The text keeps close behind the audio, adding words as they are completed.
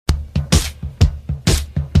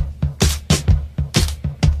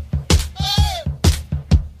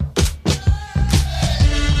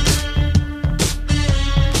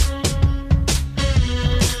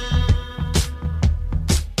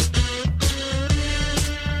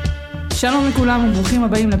שלום לכולם וברוכים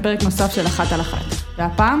הבאים לפרק נוסף של אחת על אחת.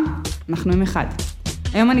 והפעם אנחנו עם אחד.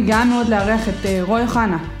 היום אני גאה מאוד לארח את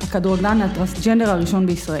אוחנה, הכדורגלן הטרנסג'נדר הראשון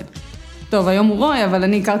בישראל. טוב, היום הוא רוי, אבל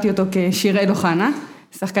אני הכרתי אותו כשירת אוחנה,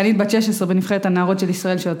 שחקנית בת 16 בנבחרת הנערות של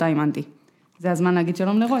ישראל שאותה אימנתי. זה הזמן להגיד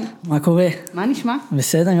שלום לרוי. מה קורה? מה נשמע?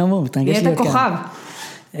 בסדר גמור, מתרגש להיות כאן. נהיית כוכב.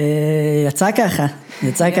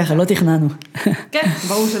 יצא ככה, לא תכננו. כן,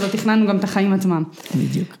 ברור שלא תכננו גם את החיים עצמם.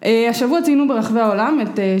 בדיוק. השבוע ציינו ברחבי העולם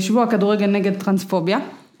את שבוע הכדורגל נגד טרנספוביה,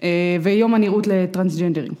 ויום הנראות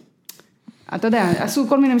לטרנסג'נדרים. אתה יודע, עשו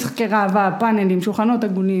כל מיני משחקי ראווה, פאנלים, שולחנות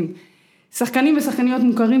עגולים, שחקנים ושחקניות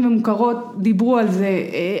מוכרים ומוכרות דיברו על זה,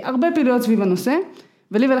 הרבה פעילויות סביב הנושא,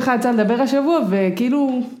 ולי ולך יצא לדבר השבוע,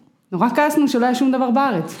 וכאילו נורא כעסנו שלא היה שום דבר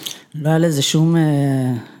בארץ. לא היה לזה שום...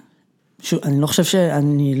 אני לא חושב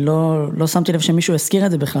שאני לא שמתי לב שמישהו הזכיר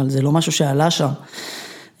את זה בכלל, זה לא משהו שעלה שם.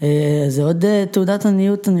 זה עוד תעודת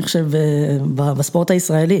עניות, אני חושב, בספורט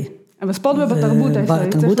הישראלי. בספורט ובתרבות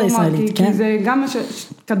הישראלית. בתרבות הישראלית, כן. כי זה גם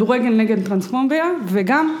כדורגל נגד טרנספוביה,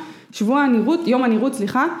 וגם שבוע הנראות, יום הנראות,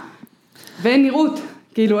 סליחה, ואין נראות.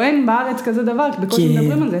 כאילו אין בארץ כזה דבר, בקושי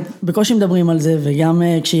מדברים על זה. בקושי מדברים על זה, וגם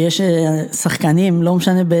כשיש שחקנים, לא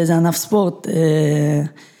משנה באיזה ענף ספורט,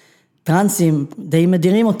 טרנסים, די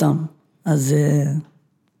מדירים אותם. אז...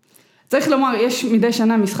 צריך לומר, יש מדי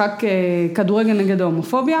שנה משחק כדורגל נגד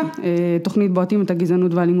ההומופוביה, תוכנית בועטים את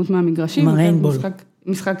הגזענות והאלימות מהמגרשים. עם הריינבול.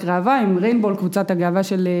 משחק ראווה, עם ריינבול, קבוצת הגאווה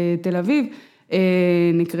של תל אביב,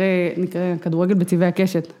 נקרא כדורגל בצבעי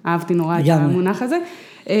הקשת, אהבתי נורא את המונח הזה,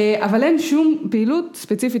 אבל אין שום פעילות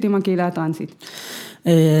ספציפית עם הקהילה הטרנסית.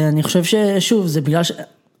 אני חושב ששוב, זה בגלל ש...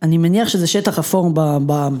 אני מניח שזה שטח אפור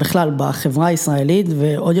בכלל, בחברה הישראלית,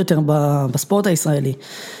 ועוד יותר בספורט הישראלי.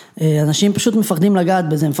 אנשים פשוט מפחדים לגעת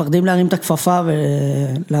בזה, מפחדים להרים את הכפפה,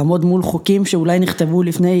 ולעמוד מול חוקים שאולי נכתבו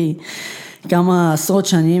לפני כמה עשרות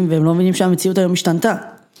שנים, והם לא מבינים שהמציאות היום משתנתה.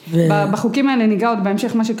 בחוקים האלה ניגע עוד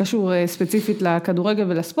בהמשך מה שקשור ספציפית לכדורגל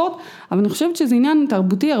ולספורט, אבל אני חושבת שזה עניין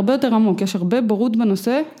תרבותי הרבה יותר עמוק, יש הרבה בורות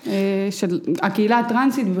בנושא של הקהילה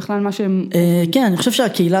הטרנסית ובכלל מה שהם... כן, אני חושב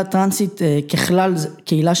שהקהילה הטרנסית ככלל,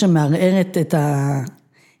 קהילה שמערערת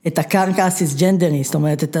את הקרקע הסיסג'נדרי, זאת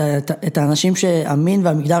אומרת, את האנשים שהמין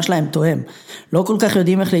והמגדר שלהם תואם. לא כל כך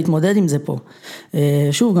יודעים איך להתמודד עם זה פה.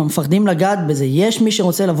 שוב, גם מפחדים לגעת בזה. יש מי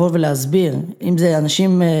שרוצה לבוא ולהסביר, אם זה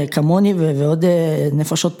אנשים כמוני ועוד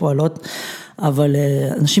נפשות פועלות, אבל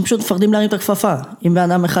אנשים פשוט מפחדים להרים את הכפפה. אם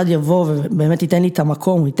באדם אחד יבוא ובאמת ייתן לי את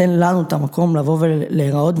המקום, הוא ייתן לנו את המקום לבוא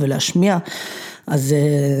ולהיראות ולהשמיע, אז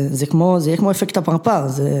זה יהיה כמו אפקט הפרפר,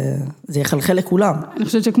 זה יחלחל לכולם. אני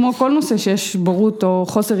חושבת שכמו כל נושא שיש בורות או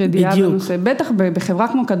חוסר ידיעה בנושא, בטח בחברה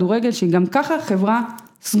כמו כדורגל, שהיא גם ככה חברה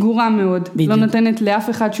סגורה מאוד, לא נותנת לאף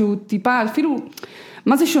אחד שהוא טיפה, אפילו,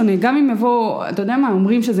 מה זה שונה? גם אם יבוא, אתה יודע מה,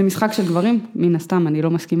 אומרים שזה משחק של גברים, מן הסתם, אני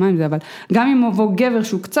לא מסכימה עם זה, אבל גם אם יבוא גבר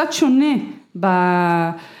שהוא קצת שונה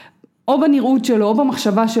או בנראות שלו, או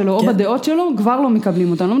במחשבה שלו, או בדעות שלו, כבר לא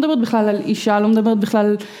מקבלים אותם. לא מדברת בכלל על אישה, לא מדברת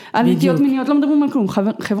בכלל על נטיות מיניות, לא מדברים על כלום.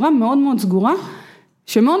 חברה מאוד מאוד סגורה,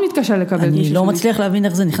 שמאוד מתקשה לקבל. אני לא מצליח להבין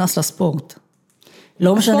איך זה נכנס לספורט.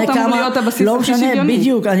 לא משנה כמה, לא משנה,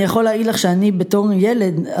 בדיוק, אני יכול להגיד לך שאני בתור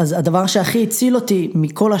ילד, אז הדבר שהכי הציל אותי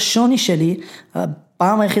מכל השוני שלי,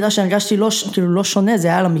 הפעם היחידה שהרגשתי לא שונה, זה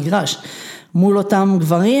היה על המגרש. מול אותם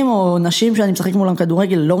גברים או נשים שאני משחק מולם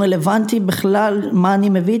כדורגל, לא רלוונטי בכלל מה אני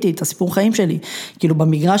מביא איתי, את הסיפור חיים שלי. כאילו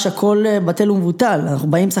במגרש הכל בטל ומבוטל,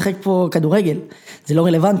 אנחנו באים לשחק פה כדורגל, זה לא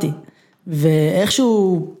רלוונטי.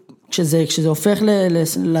 ואיכשהו, כשזה הופך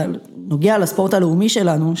נוגע לספורט הלאומי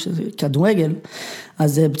שלנו, שזה כדורגל,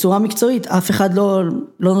 אז בצורה מקצועית, אף אחד לא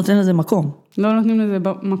נותן לזה מקום. לא נותנים לזה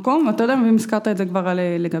מקום, ואתה יודע, ואם הזכרת את זה כבר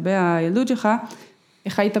לגבי הילדות שלך,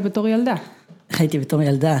 איך היית בתור ילדה? הייתי בתור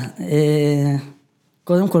ילדה.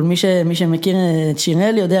 קודם כל, מי שמכיר את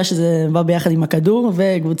שירל יודע שזה בא ביחד עם הכדור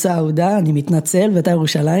וקבוצה אוהדה, אני מתנצל, ואתה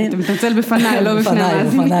ירושלים. אתה מתנצל בפניי, לא בפני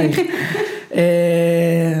המאזינים.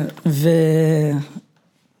 ואני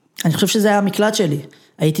חושב שזה היה המקלט שלי.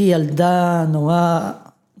 הייתי ילדה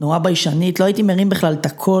נורא ביישנית, לא הייתי מרים בכלל את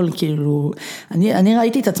הכל, כאילו, אני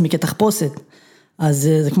ראיתי את עצמי כתחפושת. אז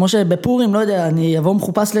זה כמו שבפורים, לא יודע, אני אבוא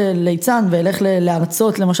מחופש ליצן ואלך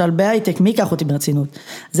לארצות, למשל בהייטק, מי ייקח אותי ברצינות?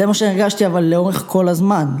 זה מה שהרגשתי, אבל לאורך כל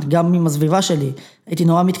הזמן, גם עם הסביבה שלי, הייתי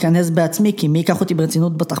נורא מתכנס בעצמי, כי מי ייקח אותי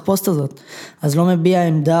ברצינות בתחפושת הזאת? אז לא מביע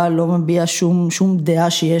עמדה, לא מביע שום דעה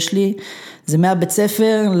שיש לי, זה מהבית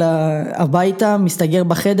ספר הביתה, מסתגר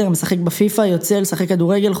בחדר, משחק בפיפה, יוצא לשחק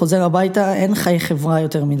כדורגל, חוזר הביתה, אין חיי חברה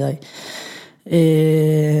יותר מדי.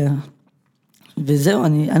 וזהו,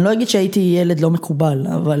 אני לא אגיד שהייתי ילד לא מקובל,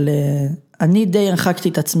 אבל אני די הרחקתי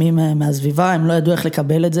את עצמי מהסביבה, הם לא ידעו איך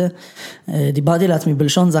לקבל את זה, דיברתי לעצמי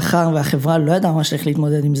בלשון זכר, והחברה לא ידעה ממש איך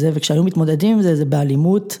להתמודד עם זה, וכשהיו מתמודדים עם זה, זה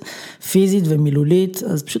באלימות פיזית ומילולית,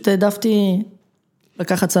 אז פשוט העדפתי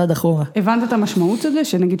לקחת צעד אחורה. הבנת את המשמעות הזה,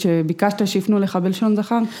 שנגיד שביקשת שיפנו לך בלשון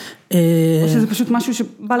זכר? או שזה פשוט משהו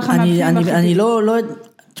שבא לך מהפנים? אני לא,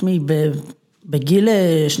 תשמעי, בגיל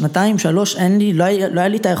 2-3 לא היה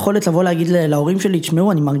לי את היכולת לבוא להגיד להורים שלי,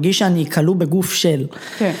 תשמעו, אני מרגיש שאני כלוא בגוף של.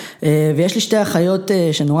 כן. ויש לי שתי אחיות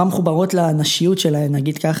שנורא מחוברות לנשיות שלהן,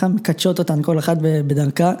 נגיד ככה, מקדשות אותן כל אחת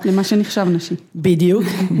בדרכה. למה שנחשב נשי. בדיוק,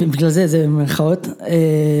 בגלל זה מרכאות.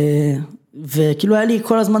 וכאילו היה לי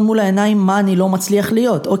כל הזמן מול העיניים מה אני לא מצליח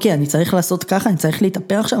להיות. אוקיי, אני צריך לעשות ככה, אני צריך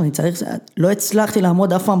להתאפר עכשיו, לא הצלחתי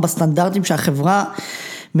לעמוד אף פעם בסטנדרטים שהחברה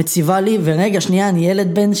מציבה לי, ורגע, שנייה, אני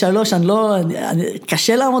ילד בן 3,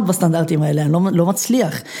 קשה לעמוד בסטנדרטים האלה, אני לא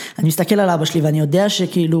מצליח. אני מסתכל על אבא שלי, ואני יודע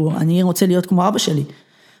שכאילו, אני רוצה להיות כמו אבא שלי.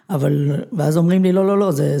 ואז אומרים לי,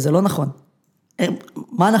 לא, זה לא נכון.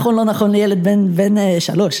 מה נכון, לא נכון לילד בן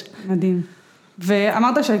 3? מדהים.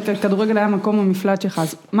 ואמרת שכדורגל היה מקום המפלט שלך,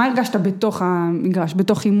 אז מה הרגשת בתוך המגרש,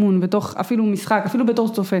 בתוך אימון, בתוך אפילו משחק, אפילו בתור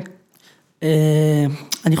צופה?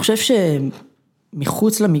 אני חושב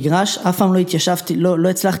מחוץ למגרש, אף פעם לא התיישבתי, לא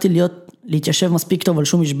הצלחתי להתיישב מספיק טוב על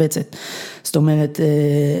שום משבצת. זאת אומרת,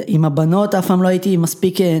 עם הבנות אף פעם לא הייתי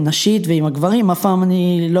מספיק נשית, ועם הגברים אף פעם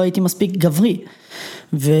אני לא הייתי מספיק גברי.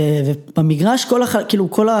 ובמגרש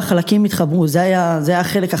כל החלקים התחברו, זה היה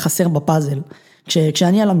החלק החסר בפאזל.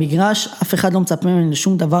 כשאני על המגרש, אף אחד לא מצפה ממני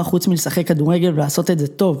לשום דבר חוץ מלשחק כדורגל ולעשות את זה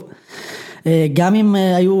טוב. גם אם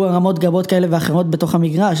היו רמות גבות כאלה ואחרות בתוך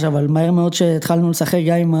המגרש, אבל מהר מאוד שהתחלנו לשחק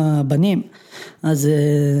גם עם הבנים, אז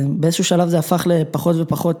באיזשהו שלב זה הפך לפחות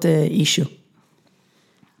ופחות אישו.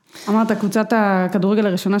 אמרת, קבוצת הכדורגל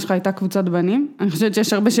הראשונה שלך הייתה קבוצת בנים, אני חושבת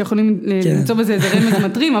שיש הרבה שיכולים למצוא בזה איזה רמז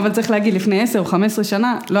מטרים, אבל צריך להגיד, לפני 10 או 15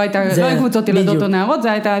 שנה, לא היו קבוצות ילדות או נערות,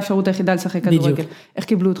 זה הייתה האפשרות היחידה לשחק כדורגל. איך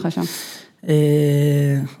קיבלו אותך שם?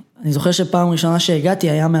 אני זוכר שפעם ראשונה שהגעתי,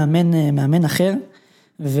 היה מאמן אחר,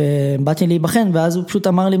 ובאתי להיבחן, ואז הוא פשוט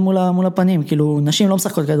אמר לי מול הפנים, כאילו, נשים לא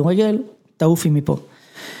משחקות כדורגל, תעופי מפה.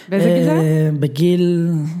 באיזה גיל זה? בגיל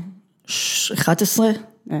 11,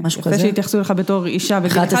 משהו כזה. יפה שהתייחסו לך בתור אישה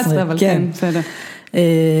בגיל 11, אבל כן, בסדר.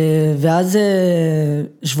 ואז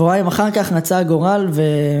שבועיים אחר כך נצא הגורל,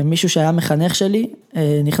 ומישהו שהיה מחנך שלי,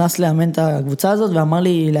 נכנס לאמן את הקבוצה הזאת, ואמר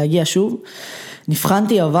לי להגיע שוב.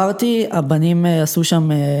 נבחנתי, עברתי, הבנים עשו שם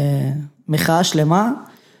מחאה שלמה,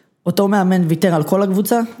 אותו מאמן ויתר על כל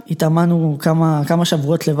הקבוצה, התאמנו כמה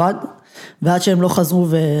שבועות לבד, ועד שהם לא חזרו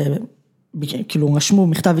וכאילו רשמו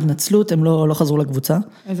מכתב התנצלות, הם לא חזרו לקבוצה.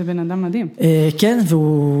 איזה בן אדם מדהים. כן,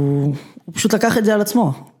 והוא פשוט לקח את זה על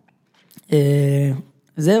עצמו.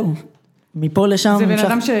 זהו, מפה לשם. זה בן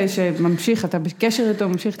אדם שממשיך, אתה בקשר איתו,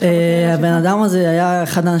 ממשיך איתך. הבן אדם הזה היה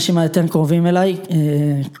אחד האנשים היותר קרובים אליי,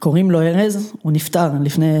 קוראים לו ארז, הוא נפטר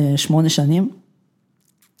לפני 8 שנים.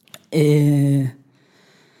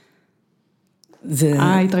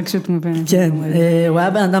 התרגשות מובנת. כן, הוא היה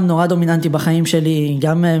בן אדם נורא דומיננטי בחיים שלי,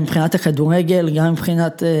 גם מבחינת הכדורגל, גם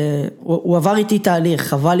מבחינת, הוא עבר איתי תהליך,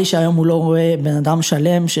 חבל לי שהיום הוא לא רואה בן אדם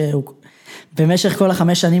שלם, שהוא במשך כל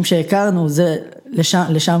 5 שנים שהכרנו,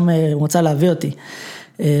 לשם הוא רוצה להביא אותי.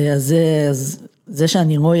 אז זה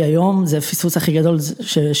שאני רואה היום, זה פספוס הכי גדול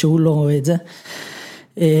שהוא לא רואה את זה.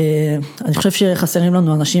 אני חושב שחסרים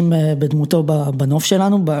לנו אנשים בדמותו בנוף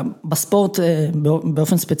שלנו, בספורט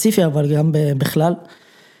באופן ספציפי, אבל גם בכלל.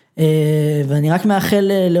 ואני רק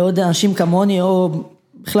מאחל לעוד אנשים כמוני, או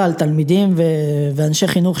בכלל תלמידים ואנשי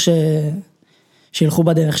חינוך שילכו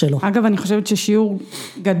בדרך שלו. אגב, אני חושבת ששיעור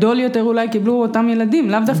גדול יותר אולי קיבלו אותם ילדים,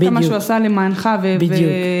 לאו דווקא מה שהוא עשה למענך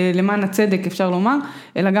ולמען הצדק, אפשר לומר,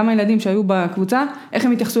 אלא גם הילדים שהיו בקבוצה, איך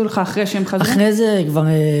הם התייחסו לך אחרי שהם חזרו? אחרי זה כבר,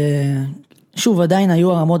 שוב, עדיין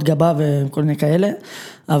היו הרמות גבה וכל מיני כאלה,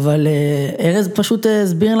 אבל ארז פשוט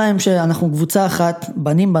הסביר להם שאנחנו קבוצה אחת,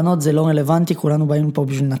 בנים, בנות, זה לא רלוונטי, כולנו באים פה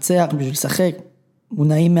בשביל לנצח, בשביל לשחק,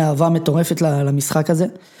 מונעים מאהבה מטורפת למשחק הזה,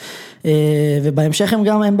 ובהמשך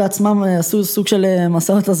הם בעצמם עשו סוג של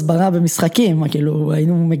מסעות הסברה במשחקים, כאילו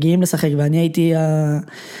היינו מגיעים לשחק, ואני הייתי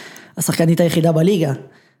השחקנית היחידה בליגה,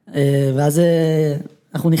 ואז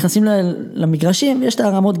אנחנו נכנסים למגרשים, ויש את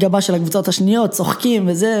הרמות גבה של הקבוצות השניות, צוחקים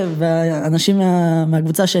וזה, והאנשים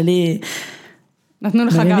מהקבוצה שלי נתנו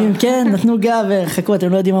לך גב. כן, נתנו גב, וחכו, אתם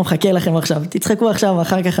לא יודעים מה מחכה לכם עכשיו, תצחקו עכשיו,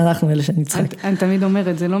 ואחר כך אנחנו אלה שנצחק. אני תמיד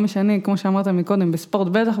אומרת, זה לא משנה, כמו שאמרת מקודם, בספורט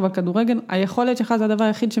בטח, בכדורגל, היכולת שלך זה הדבר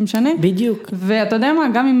היחיד שמשנה. בדיוק. ואתה יודע מה,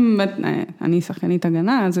 גם אם אני שחקנית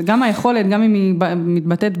הגנה, אז גם היכולת, גם אם היא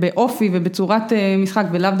מתבטאת באופי ובצורת משחק,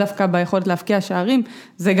 ולאו דווקא ביכולת להפקיע שערים,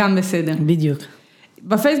 זה גם בסדר. בדיוק.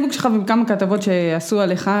 בפייסבוק שלך ובכמה כתבות שעשו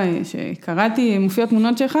עליך, שקראתי, מופיעות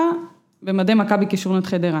תמונות שלך, במדי מכבי כישרונות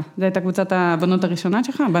חדרה. זו הייתה קבוצת הבנות הראשונה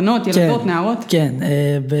שלך? בנות, ילדות, נערות? כן,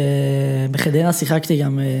 בחדרה שיחקתי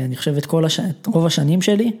גם, אני חושב, את רוב השנים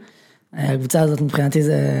שלי. הקבוצה הזאת מבחינתי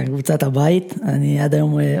זה קבוצת הבית, אני עד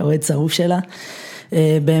היום אוהד שרוף שלה.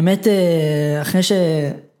 באמת, אחרי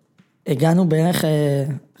שהגענו בערך,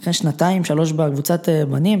 אחרי 2-3 בקבוצת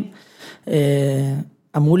בנים,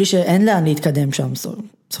 אמרו לי שאין לאן להתקדם שם.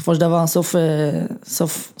 בסופו של דבר,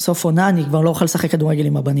 סוף עונה, אני כבר לא אוכל לשחק כדורגל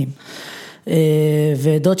עם הבנים.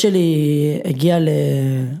 ודוד שלי הגיע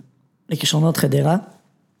לכישרונות חדרה,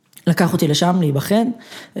 לקח אותי לשם להיבחן,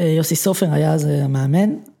 יוסי סופר היה אז המאמן,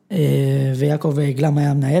 ויעקב גלם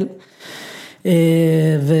היה המנהל,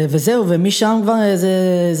 וזהו, ומשם כבר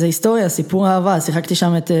זה היסטוריה, סיפור אהבה, שיחקתי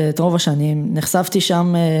שם את רוב השנים, נחשפתי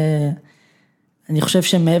שם, אני חושב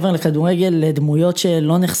שמעבר לכדורגל, לדמויות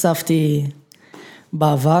שלא נחשפתי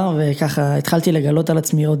בעבר, וככה התחלתי לגלות על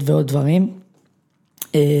עצמי עוד ועוד דברים,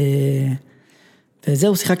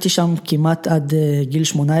 וזהו, שיחקתי שם כמעט עד גיל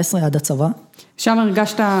 18, עד הצבא. שם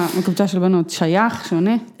הרגשת מקבוצה של בנות, שייך,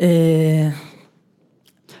 שונה?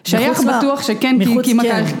 שייך בטוח שכן, כי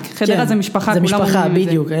חדרה זה משפחה. זה משפחה,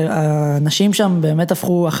 בדיוק. האנשים שם באמת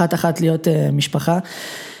הפכו אחת להיות משפחה.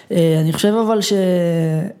 אני חושב אבל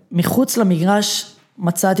שמחוץ למגרש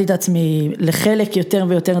מצאתי את עצמי לחלק יותר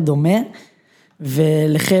ויותר דומה,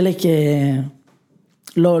 ולחלק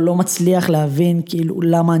לא מצליח להבין כאילו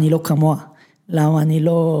למה אני לא כמוה, למה אני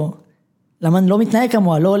לא מתנהג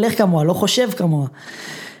כמוה, לא הולך כמוה, לא חושב כמוה.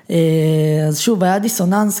 אז שוב, היה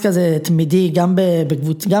דיסוננס כזה תמידי, גם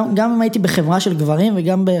אם הייתי בחברה של גברים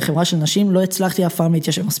וגם בחברה של נשים, לא הצלחתי אף פעם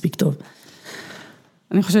להתיישב מספיק טוב.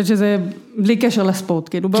 אני חושבת שזה בלי קשר לספורט,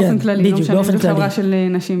 כאילו באופן כללי, לא משנה בחברה של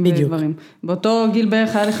נשים וגברים. באותו גיל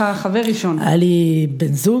בערך היה לך חבר ראשון. היה לי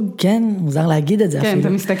בן זוג, כן, מוזר להגיד את זה אפילו. כן, אתה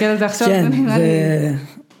מסתכל על זה עכשיו, זה נראה לי.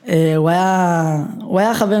 הוא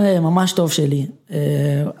היה חבר ממש טוב שלי,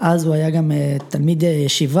 אז הוא היה גם תלמיד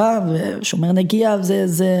ישיבה ושומר נגיעה,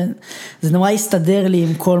 זה נורא הסתדר לי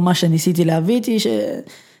עם כל מה שניסיתי להביא איתי,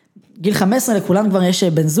 גיל 15 לכולם כבר יש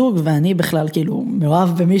בן זוג, ואני בכלל כאילו מאוהב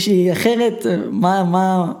במישהי אחרת,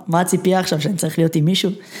 מה הציפייה עכשיו שאני צריך להיות עם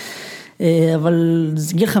מישהו, אבל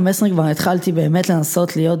גיל 15 כבר התחלתי באמת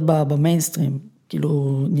לנסות להיות במיינסטרים,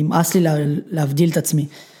 כאילו נמאס לי להבדיל את עצמי.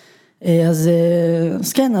 אז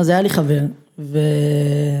כן, אז היה לי חבר,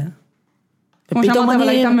 כמו שאמרת, אבל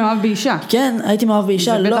היית מאוהב באישה. כן, הייתי מאוהב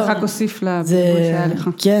באישה, זה בטח רק הוסיף לבלבול שהיה לך.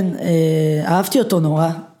 כן, אהבתי אותו נורא,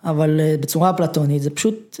 אבל בצורה פלטונית, זה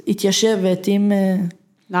פשוט התיישב והתאים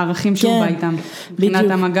לערכים שהוא בא איתם,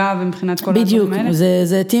 מבחינת המגע ומבחינת כל הדברים האלה.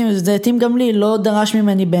 בדיוק, זה התאים גם לי, לא דרש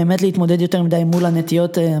ממני באמת להתמודד יותר מדי מול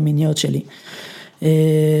הנטיות המיניות שלי.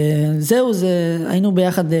 זהו, היינו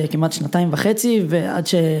ביחד כמעט 2.5, ועד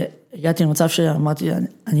שהגעתי למצב שאמרתי,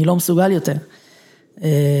 אני לא מסוגל יותר.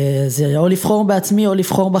 זה או לבחור בעצמי או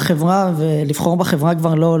לבחור בחברה, ולבחור בחברה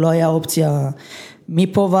כבר לא היה אופציה.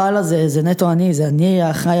 מפה והלאה זה נטו אני, זה אני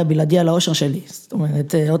האחראי הבלעדי על האושר שלי. זאת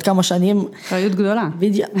אומרת, עוד כמה שנים... אחריות גדולה.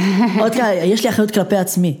 יש לי אחריות כלפי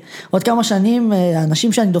עצמי. עוד כמה שנים,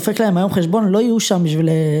 האנשים שאני דופק להם היום חשבון, לא יהיו שם בשביל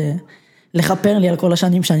לחפר לי על כל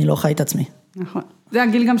השנים שאני לא חי את עצמי. נכון. זה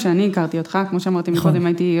הגיל גם שאני הכרתי אותך, כמו שאמרתי מקודם,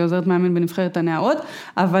 הייתי עוזרת מאמן בנבחרת הנערות,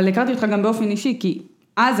 אבל הכרתי אותך גם באופן אישי, כי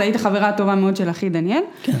אז היית חברה הטובה מאוד של אחי דניאל,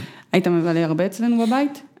 היית מבלה הרבה אצלנו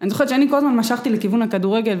בבית. אני זוכרת שאני כל הזמן משכתי לכיוון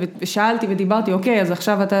הכדורגל, ושאלתי ודיברתי, אוקיי, אז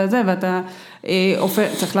עכשיו אתה זה, ואתה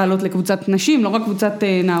צריך לעלות לקבוצת נשים, לא רק קבוצת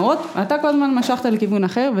נערות, ואתה כל הזמן משכת לכיוון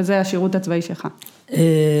אחר, וזה השירות הצבאי שלך.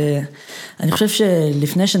 אני חושב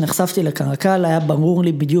שלפני שנחשפתי לקרקל, היה ברור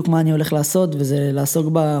לי בדיוק מה אני הולך לעשות, וזה לעסוק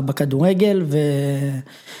בכדורגל,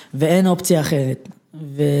 ואין אופציה אחרת.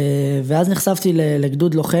 ואז נחשפתי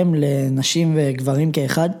לגדוד לוחם, לנשים וגברים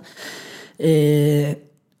כאחד.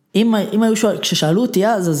 אם היו כששאלו אותי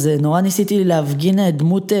אז נורא ניסיתי להפגין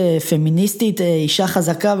דמות פמיניסטית, אישה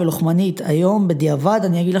חזקה ולוחמנית. היום בדיעבד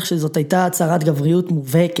אני אגיד לך שזאת הייתה הצהרת גבריות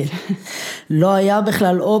מובהקת. לא היה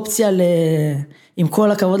בכלל אופציה עם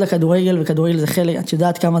כל הכבוד לכדורגל, וכדורגל זה חלק, את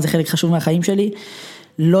יודעת כמה זה חלק חשוב מהחיים שלי,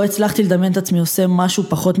 לא הצלחתי לדמיין את עצמי עושה משהו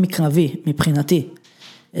פחות מקרבי מבחינתי.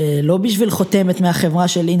 לא בשביל חותמת מהחברה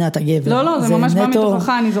של הנה אתה גבר. לא, זה ממש בא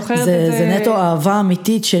מתוכך, אני זוכרת את זה. זה נטו אהבה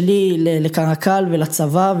אמיתית שלי לקרקל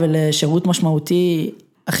ולצבא ולשירות משמעותי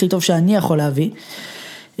הכי טוב שאני יכול להביא.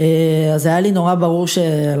 אז היה לי נורא ברור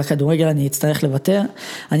שעל הכדורגל אני אצטרך לוותר.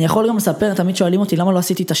 אני יכול גם לספר, תמיד שואלים אותי למה לא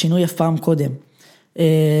עשיתי את השינוי אף פעם קודם.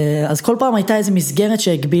 אז כל פעם הייתה איזו מסגרת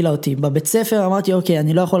שהגבילה אותי. בבית ספר אמרתי, אוקיי,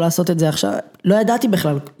 אני לא יכול לעשות את זה עכשיו. לא ידעתי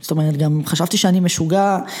בכלל, זאת אומרת, גם חשבתי שאני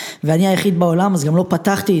משוגע, ואני היחיד בעולם, אז גם לא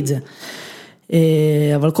פתחתי את זה.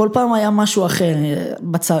 אבל כל פעם היה משהו אחר,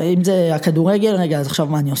 אם זה הכדורגל, רגע, אז עכשיו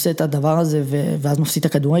מה, אני עושה את הדבר הזה, ואז מפסיד את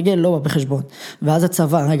הכדורגל, לא בחשבון, ואז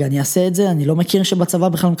הצבא, רגע, אני אעשה את זה, אני לא מכיר שבצבא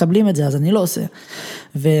בכלל מקבלים את זה, אז אני לא עושה,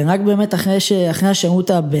 ורק באמת אחרי השירות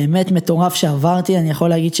הבאמת מטורף שעברתי, אני יכול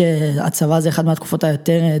להגיד שהצבא זה אחד מהתקופות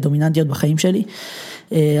היותר דומיננטיות בחיים שלי,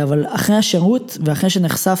 אבל אחרי השירות, ואחרי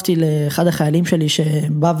שנחשפתי לאחד החיילים שלי,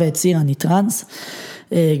 שבא והצהיר, אני טרנס,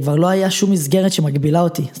 כבר לא היה שום מסגרת שמגבילה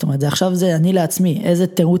אותי, זאת אומרת, עכשיו זה אני לעצמי, איזה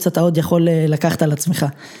תירוץ אתה עוד יכול לקחת על עצמך,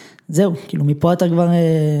 זהו, כאילו מפה אתה כבר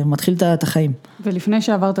מתחיל את החיים. ולפני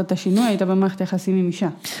שעברת את השינוי, היית במערכת יחסים עם אישה.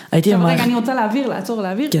 הייתי עכשיו רגע, אני רוצה לעצור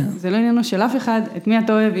להעביר, כן. זה לא עניינו של אף אחד, את מי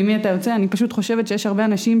אתה אוהב, עם מי אתה יוצא, אני פשוט חושבת שיש הרבה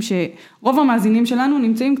אנשים שרוב המאזינים שלנו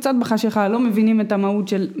נמצאים קצת בחשכה, לא מבינים את המהות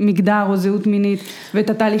של מגדר או זהות מינית, ואת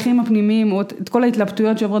התהליכים הפנימיים, או את כל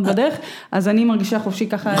ההתלבטויות שעוברות בדרך, אז אני מרגישה חופשי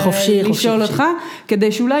ככה לשאול אותך,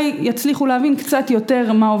 כדי שאולי יצליחו להבין קצת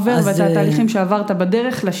יותר מה עובר, ואת התהליכים שעברת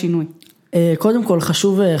בדרך לשינוי. קודם כל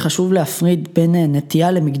חשוב להפריד בין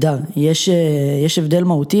נטייה למגדר, יש הבדל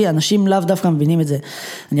מהותי, אנשים לאו דווקא מבינים את זה,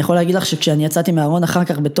 אני יכול להגיד לך שכשאני יצאתי מהארון אחר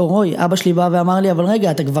כך בתור רוי, אבא שלי בא ואמר לי, אבל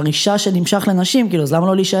רגע, אתה כבר אישה שנמשך לנשים, כאילו, אז למה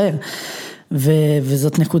לא להישאר?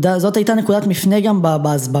 זאת הייתה נקודת מפנה גם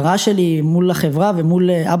בהסברה שלי מול החברה ומול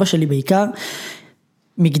אבא שלי בעיקר,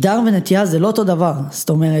 מגדר ונטייה זה לא אותו דבר, זאת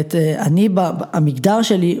אומרת, המגדר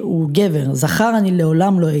שלי הוא גבר, זכר אני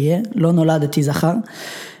לעולם לא אהיה, לא נולדתי זכר,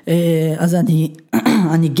 אז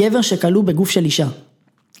אני גבר שכלוא בגוף של אישה,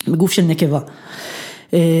 בגוף של נקבה,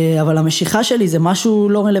 אבל המשיכה שלי זה משהו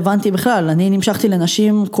לא רלוונטי בכלל, אני נמשכתי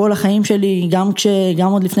לנשים כל החיים שלי,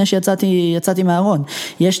 גם עוד לפני שיצאתי מהארון,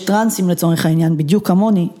 יש טרנסים לצורך העניין, בדיוק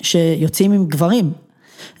כמוני, שיוצאים עם גברים,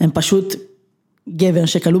 הם פשוט גבר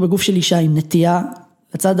שכלוא בגוף של אישה עם נטייה,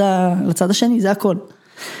 לצד השני, זה הכל.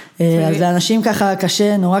 אז לאנשים ככה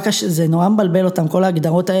קשה, נורא קשה, זה נורא מבלבל אותם, כל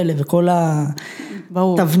ההגדרות האלה וכל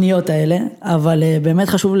התבניות האלה, אבל באמת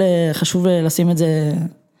חשוב לשים את זה,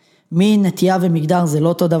 נטייה ומגדר זה לא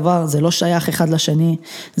אותו דבר, זה לא שייך אחד לשני,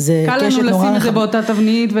 זה קל לנו לשים את זה באותה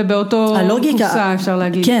תבנית ובאותו קופסה, אפשר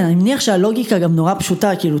להגיד. כן, אני מניח שהלוגיקה גם נורא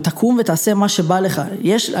פשוטה, כאילו תקום ותעשה מה שבא לך,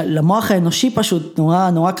 יש למוח האנושי פשוט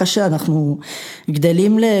נורא קשה, אנחנו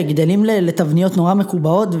גדלים לתבניות נורא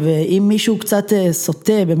מקובעות, ואם מישהו קצת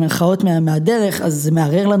סוטה במרכאות מהדרך, אז זה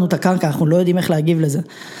מערער לנו את הקרקע, אנחנו לא יודעים איך להגיב לזה.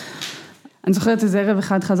 אני זוכרת איזה ערב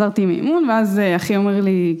אחד חזרתי מאימון, ואז אחי אומר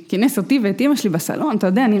לי, כינס אותי ואת אמא שלי בסלון, אתה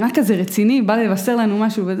יודע, נראה כזה רציני, בא לבשר לנו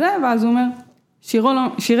משהו וזה, ואז הוא אומר,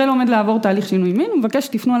 שיראל עומד לעבור תהליך שינוי מין, הוא מבקש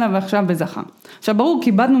שתפנו עליו ועכשיו בזכר. עכשיו ברור,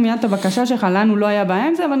 קיבדנו מיד את הבקשה שלך, לנו לא היה בעיה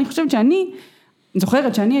עם זה, אבל אני חושבת אני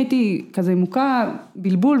זוכרת שאני הייתי כזה מוכה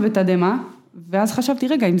בלבול ותדמה, ואז חשבתי,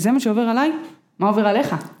 רגע, אם זה מה שעובר עליי, מה עובר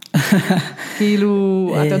עליך?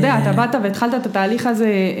 כאילו, אתה יודע, אתה באת והתחלת את התהליך הזה,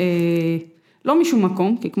 לא משום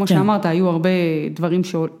מקום, כי כמו שאמרת, היו הרבה דברים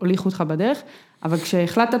שהוליכו אותך בדרך, אבל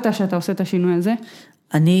כשהחלטת שאתה עושה את השינוי הזה?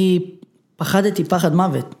 אני פחדתי פחד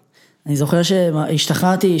מוות. אני זוכר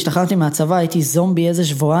שהשתחררתי מהצבא, הייתי זומבי איזה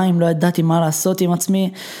שבועיים, לא ידעתי מה לעשות עם עצמי,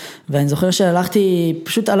 ואני זוכר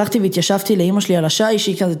פשוט הלכתי והתיישבתי לאמא שלי על השי,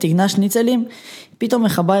 שהיא כזה תגנה שניצלים, פתאום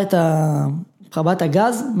מכבה את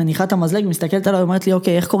הגז, מניחה את המזלג, מסתכלת עליו, אומרת לי,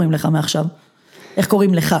 אוקיי, איך קוראים לך מעכשיו? איך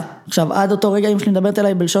קוראים לך? עכשיו, עד אותו רגע, אמא שלי מדברת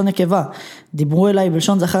אליי בלשון נקבה, דיברו אליי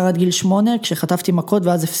בלשון זכר עד גיל 8, כשחטפתי מכות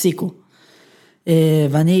ואז הפסיקו.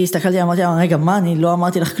 ואני הסתכלתי, אמרתי לה, רגע, מה? אני לא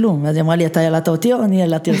אמרתי לך כלום. ואז היא אמרה לי, אתה ילדת אותי או אני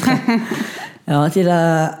ילדתי אותך? אמרתי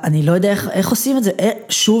לה, אני לא יודע איך עושים את זה,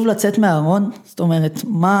 שוב לצאת מהארון, זאת אומרת,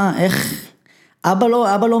 איך,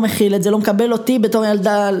 אבא לא מכיל את זה, לא מקבל אותי בתור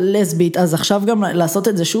ילדה לסבית, אז עכשיו גם לעשות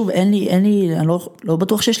את זה שוב, אני לא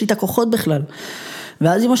בטוח שיש לי את הכוחות בכלל.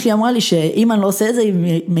 ואז אמא שלי אמרה לי שאם אני לא עושה את זה,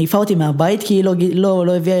 היא מעיפה אותי מהבית, כי היא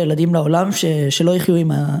לא הביאה ילדים לעולם שלא יחיו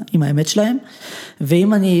עם האמת שלהם,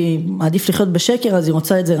 ואם אני מעדיף לחיות בשקר, אז היא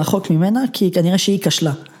רוצה את זה רחוק ממנה, כי כנראה שהיא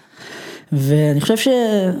כשלה. ואני חושב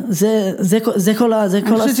שזה כל ה...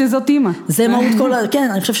 אני חושבת שזאת אימא. זה מהות כל ה... כן,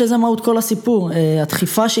 אני חושב שזה מהות כל הסיפור.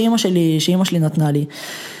 הדחיפה שאימא שלי נתנה לי.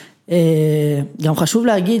 גם חשוב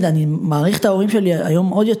להגיד, אני מעריך את ההורים שלי היום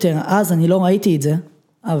עוד יותר, אז אני לא ראיתי את זה,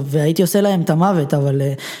 והייתי עושה להם את המוות, אבל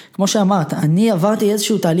כמו שאמרת, אני עברתי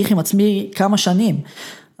איזשהו תהליך עם עצמי כמה שנים,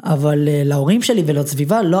 אבל להורים שלי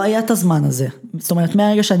ולסביבה לא היה את הזמן הזה. זאת אומרת,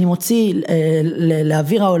 מהרגע שאני מוציא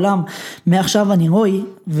לאוויר העולם, מעכשיו אני רוי,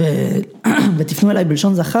 ותפנו אליי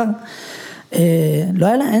בלשון זכר, לא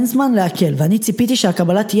היה לה, אין זמן להקל, ואני ציפיתי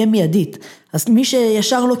שהקבלה תהיה מיידית. אז מי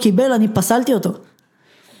שישר לא קיבל, אני פסלתי אותו.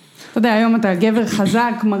 אתה יודע, היום אתה גבר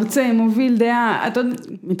חזק, מרצה, מוביל דעה, אתה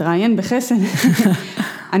מתראיין בחסד.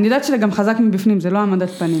 אני יודעת שזה גם חזק מבפנים, זה לא העמדת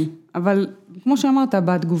פנים. אבל כמו שאמרת,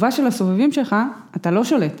 בתגובה של הסובבים שלך, אתה לא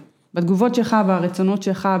שולט. בתגובות שלך, ברצונות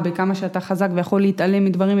שלך, בכמה שאתה חזק ויכול להתעלם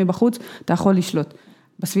מדברים מבחוץ, אתה יכול לשלוט.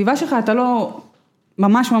 בסביבה שלך אתה לא,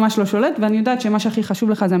 ממש לא שולט, ואני יודעת שמה שהכי חשוב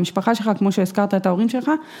לך זה המשפחה שלך, כמו שהזכרת את ההורים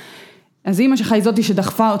שלך, אז אמא שלך היא זאתי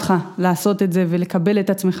שדחפה אותך לעשות את זה ולקבל את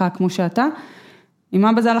עצמך כמו שאתה, עם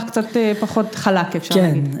אבא זה הלך קצת פחות חלק, אפשר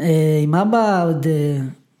להגיד. כן, עם אבא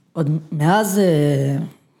עוד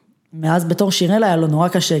מאז בתור שירל היה לו נורא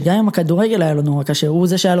קשה, גם עם הכדורגל היה לו נורא קשה, הוא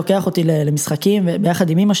זה שהיה לוקח אותי למשחקים, ביחד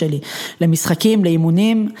עם אמא שלי, למשחקים,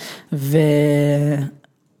 לאימונים,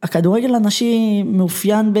 והכדורגל הנשי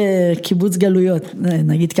מאופיין בקיבוץ גלויות,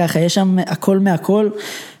 נגיד ככה, יש שם הכל מהכל,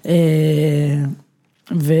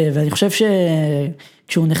 ואני חושב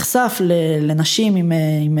שכשהוא נחשף לנשים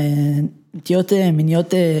עם נטיות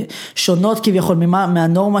מיניות שונות כביכול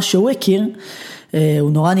מהנורמה שהוא הכיר,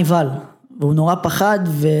 הוא נורא נבהל, והוא נורא פחד,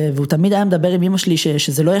 והוא תמיד היה מדבר עם אמא שלי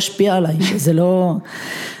שזה לא ישפיע עליי, שזה לא...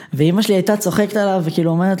 ואמא שלי הייתה צוחקת עליו,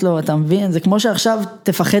 וכאילו אומרת לו, אתה מבין, זה כמו שעכשיו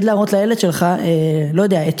תפחד להראות לילד שלך, לא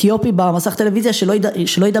יודע, אתיופי במסך טלוויזיה,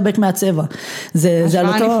 שלא ידבק מהצבע. זה על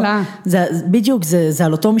אותו... בדיוק, זה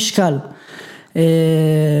על אותו משקל.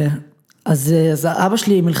 אז אבא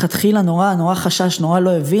שלי מלכתחילה נורא חשש, נורא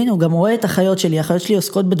לא הבין, הוא גם רואה את החיות שלי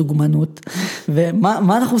עוסקות בדוגמנות,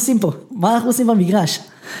 ומה אנחנו עושים פה? מה אנחנו עושים במגרש?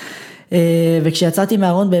 וכשיצאתי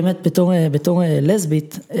מהארון באמת בתור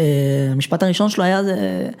לסבית, המשפט הראשון שלו היה,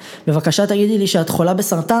 בבקשה תגידי לי שאת חולה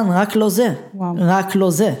בסרטן, רק לא זה, רק לא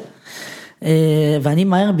זה. ואני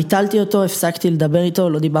מהר ביטלתי אותו, הפסקתי לדבר איתו,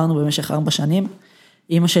 לא דיברנו במשך 4 שנים,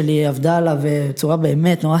 אמא שלי עבדה עליו בצורה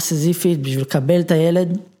באמת נורא סזיפית, בשביל לקבל את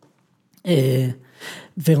הילד,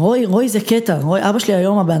 ורוי זה קטע, אבא שלי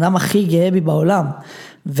היום הבן אדם הכי גאה בי בעולם,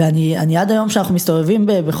 ואני עד היום שאנחנו מסתובבים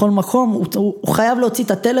בכל מקום, הוא חייב להוציא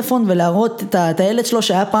את הטלפון ולהראות את הילד שלו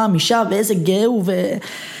שהיה פעם אישה, ואיזה גאה הוא,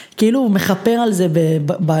 וכאילו הוא מחפר על זה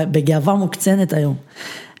בגאווה מוקצנת היום.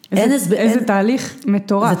 איזה תהליך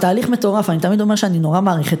מטורף. זה תהליך מטורף, אני תמיד אומר שאני נורא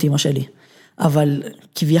מעריך את אמא שלי, אבל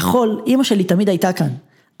כביכול אמא שלי תמיד הייתה כאן.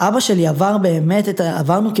 אבא שלי עבר באמת,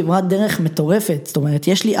 עברנו כברת דרך מטורפת, זאת אומרת,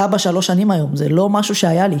 יש לי אבא 3 שנים היום, זה לא משהו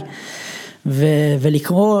שהיה לי.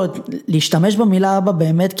 ולקרוא, להשתמש במילה אבא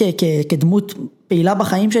באמת כדמות פעילה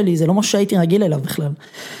בחיים שלי, זה לא משהו שהייתי רגיל אליו בכלל.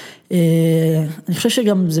 אני חושב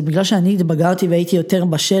שגם זה בגלל שאני התבגרתי והייתי יותר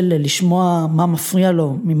בשל לשמוע מה מפריע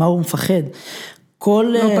לו, ממה הוא מפחד.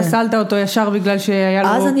 לא פסלת אותו ישר בגלל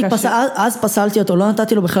שהיה לו קשה. אז פסלתי אותו, לא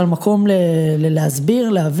נתתי לו בכלל מקום להסביר,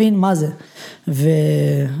 להבין מה זה.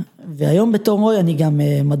 והיום בתור רוי אני גם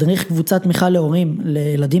מדריך קבוצת תמיכה להורים,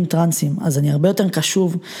 לילדים טרנסים, אז אני הרבה יותר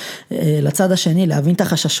קשוב לצד השני, להבין את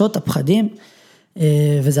החששות, הפחדים,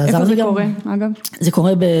 וזה עזר לי גם. איפה זה קורה, אגב? זה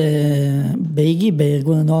קורה באיגי,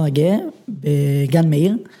 בארגון הנוער הגאה, בגן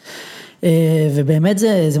מאיר, ובאמת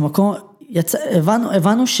זה מקום,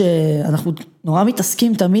 הבנו שאנחנו נורא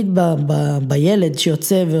מתעסקים תמיד בילד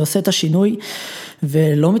שיוצא ועושה את השינוי,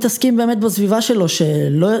 ולא מתעסקים באמת בסביבה שלו,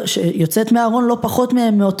 שיוצאת מהארון לא פחות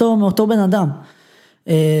מאותו בן אדם.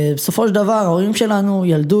 בסופו של דבר, ההורים שלנו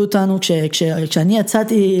ילדו אותנו, כשאני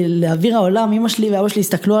יצאתי לאוויר העולם, אמא שלי ואבא שלי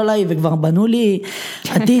הסתכלו עליי, וכבר בנו לי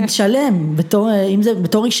עתיד שלם, אם זה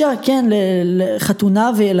בתור אישה, כן,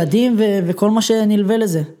 לחתונה וילדים, וכל מה שנלווה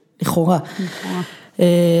לזה, לכאורה.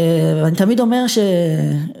 ואני תמיד אומר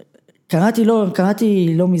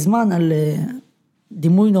קראתי לא מזמן על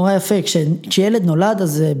דימוי נורא יפה, כשילד נולד,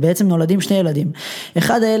 אז בעצם נולדים 2 ילדים.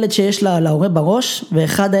 אחד הילד שיש להורה בראש,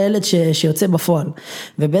 ואחד הילד שיוצא בפועל.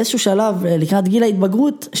 ובאיזשהו שלב, לקראת גיל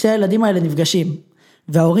ההתבגרות, 2 הילדים האלה נפגשים.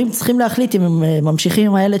 וההורים צריכים להחליט אם הם ממשיכים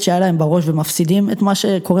עם הילד שהיה להם בראש, ומפסידים את מה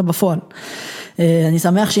שקורה בפועל. אני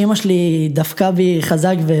שמח שאמא שלי דפקה בי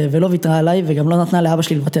חזק ולא ויתרה עליי, וגם לא נתנה לאבא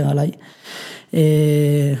שלי לוותר עליי.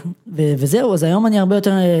 וזהו, אז היום אני הרבה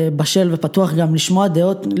יותר בשל ופתוח גם לשמוע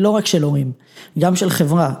דעות, לא רק של הורים, גם של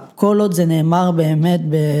חברה. כל עוד זה נאמר באמת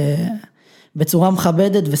בצורה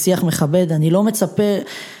מכבדת ושיח מכבד, אני לא מצפה,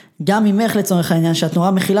 גם ממך לצורך העניין, שאת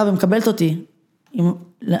נורא מכילה ומקבלת אותי,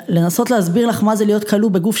 לנסות להסביר לך מה זה להיות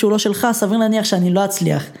כלוא בגוף שהוא לא שלך, סביר להניח שאני לא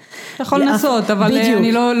אצליח. אתה יכול לנסות, אבל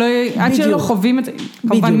אני לא, עד שלא חווים את זה,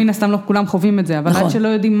 כמובן מן הסתם לא כולם חווים את זה, אבל עד שלא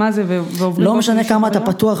יודעים מה זה ועוברים... לא משנה כמה אתה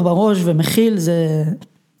פתוח בראש ומכיל,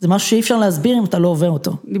 זה משהו שאי אפשר להסביר אם אתה לא עובר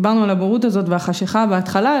אותו. דיברנו על הבורות הזאת והחשכה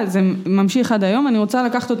בהתחלה, זה ממשיך עד היום, אני רוצה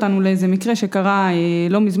לקחת אותנו לאיזה מקרה שקרה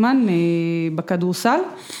לא מזמן בכדורסל,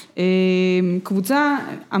 קבוצה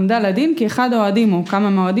עמדה לדין כי אחד האוהדים או כמה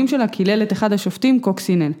מהאוהדים שלה קילל את אחד השופטים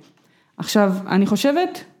קוקסינל. עכשיו, אני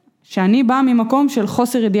חושבת שאני באה ממקום של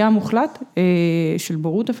חוסר ידיעה מוחלט, של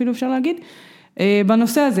בורות אפילו אפשר להגיד,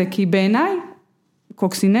 בנושא הזה, כי בעיניי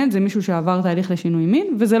קוקסינל זה מישהו שעבר תהליך לשינוי מין,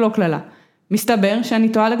 וזה לא כללה. מסתבר שאני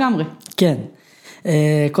טועה לגמרי. כן.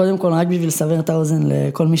 קודם כל, רק בשביל לסבר את האוזן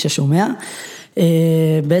לכל מי ששומע,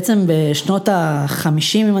 בעצם בשנות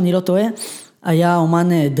ה-50, אם אני לא טועה, היה אומן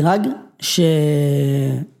דרג,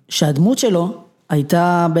 שהדמות שלו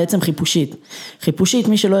הייתה בעצם חיפושית. חיפושית,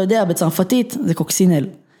 מי שלא יודע, בצרפתית זה קוקסינל.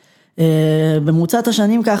 במרוצת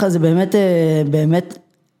השנים ככה זה באמת,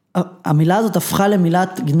 המילה הזאת הפכה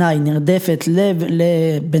למילת גנאי, נרדפת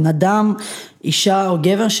לבן אדם, אישה או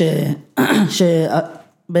גבר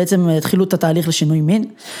שבעצם התחילו את התהליך לשינוי מין,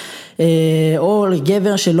 או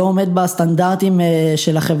לגבר שלא עומד בסטנדרטים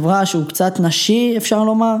של החברה, שהוא קצת נשי, אפשר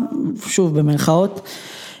לומר, שוב במרכאות,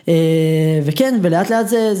 וכן, ולאט לאט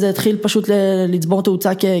זה התחיל פשוט לצבור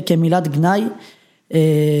תאוצה כמילת גנאי.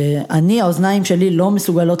 האוזניים שלי לא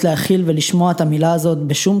מסוגלות להכיל ולשמוע את המילה הזאת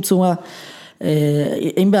בשום צורה.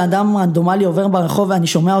 אם בן אדם רנדומלי עובר ברחוב ואני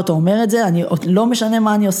שומע אותו אומר את זה, אני לא משנה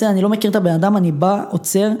מה אני עושה, אני לא מכיר את הבן אדם, אני בא,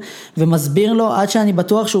 עוצר ומסביר לו עד שאני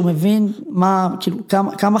בטוח שהוא מבין כאילו,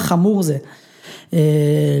 כמה חמור זה.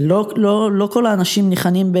 לא כל האנשים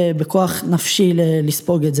ניחנים בכוח נפשי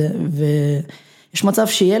לספוג את זה, ויש מצב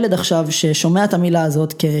שילד עכשיו ששומע את המילה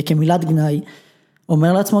הזאת כמילת גנאי,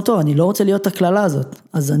 אומר לעצמו, טוב, אני לא רוצה להיות את הכללה הזאת,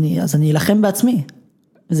 אז אני אלחם בעצמי.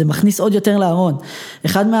 זה מכניס עוד יותר לארון.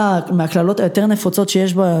 אחד מהכללות היותר נפוצות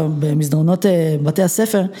שיש במסדרונות בתי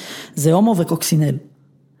הספר, זה הומו וקוקסינל.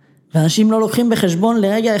 ואנשים לא לוקחים בחשבון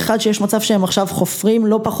לרגע אחד שיש מצב שהם עכשיו חופרים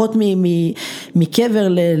לא פחות מקבר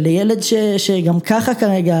לילד שגם ככה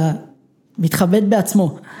כרגע מתחבט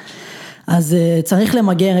בעצמו. אז צריך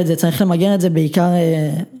למגר את זה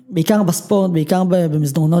בעיקר בספורט, בעיקר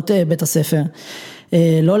במסדרונות בית הספר.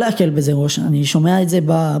 לא להקל בזה ראש, אני שומע את זה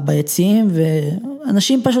ביציעים,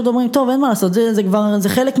 ואנשים פשוט אומרים, טוב, אין מה לעשות, זה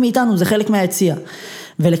חלק מאיתנו, זה חלק מהיציע,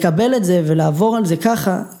 ולקבל את זה, ולעבור על זה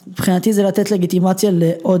ככה, מבחינתי זה לתת לגיטימציה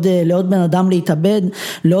לעוד בן אדם להתאבד,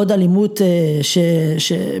 לעוד אלימות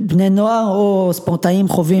שבני נוער או ספורטאים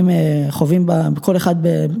חווים בכל אחד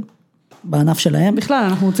בענף שלהם. בכלל,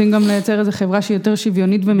 אנחנו רוצים גם לייצר איזו חברה שהיא יותר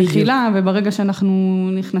שוויונית ומכילה, וברגע שאנחנו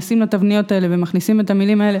נכנסים לתבניות האלה ומכניסים את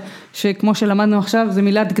המילים האלה, שכמו שלמדנו עכשיו, זה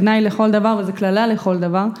מילת גנאי לכל דבר, וזה כללה לכל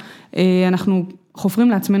דבר, אנחנו חופרים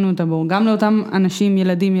לעצמנו את הבור. גם לאותם אנשים,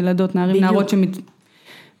 ילדים, ילדות, נערים, נערות,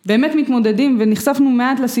 שבאמת מתמודדים, ונחשפנו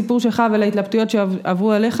מעט לסיפור שלך ולהתלבטויות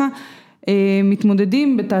שעברו עליך,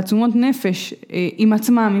 מתמודדים בתעצומות נפש עם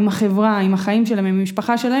עצמם, עם החברה, עם החיים שלהם, עם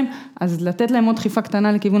המשפחה שלהם, אז לתת להם עוד דחיפה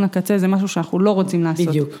קטנה לכיוון הקצה, זה משהו שאנחנו לא רוצים לעשות.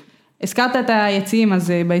 בדיוק. הזכרת את היציעים,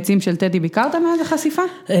 אז ביציעים של טדי ביקרת מאז החשיפה?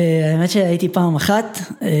 האמת שהייתי פעם אחת,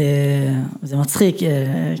 זה מצחיק,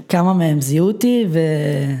 כמה מהם זיהו אותי,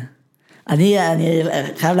 ואני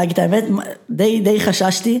חייב להגיד את האמת, די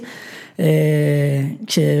חששתי,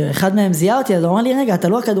 כשאחד מהם זיהה אותי, אז הוא אמר לי, רגע, אתה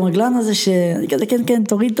לא הכדורגלן הזה שאני כזה, כן,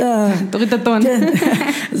 תוריד את הטון. כן,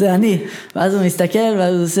 זה אני. ואז הוא מסתכל,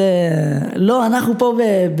 ואז הוא עושה, לא, אנחנו פה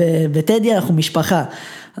בטדי, אנחנו משפחה.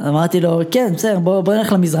 אמרתי לו, כן, בסדר, בוא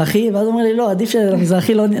נלך למזרחי, ואז הוא אומר לי, לא, עדיף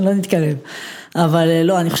שלמזרחי לא נתקרב. אבל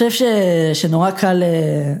לא, אני חושב שנורא קל,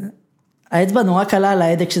 האצבע נורא קלה על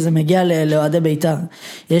ההדק כשזה מגיע לאוהדי בית"ר.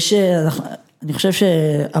 אני חושב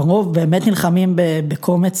שהרוב באמת נלחמים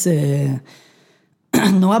בקומץ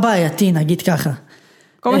נורא בעייתי, נגיד ככה.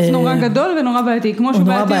 קומץ נורא גדול ונורא בעייתי, כמו שהוא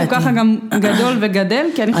בעייתי הוא ככה גם גדול וגדל,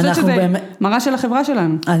 כי אני חושבת שזה מראה של החברה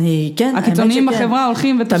שלנו. כן. הקיצוניים בחברה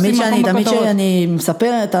הולכים ותופסים מקום בכותרות. תמיד שאני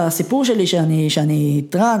מספר את הסיפור שלי שאני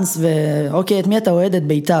טרנס, ואוקיי, את מי אתה אוהדת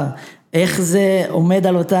בית"ר? איך זה עומד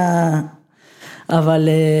על אותה... אבל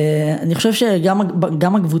אני חושב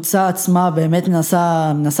שגם הקבוצה עצמה באמת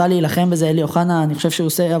מנסה להילחם בזה, אלי אוחנה, אני חושב שהוא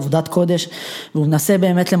עושה עבודת קודש, והוא מנסה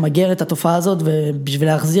באמת למגר את התופעה הזאת, ובשביל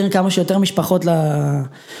להחזיר כמה שיותר משפחות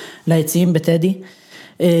ליציעים בטדי.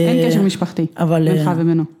 אין קשר משפחתי, בינך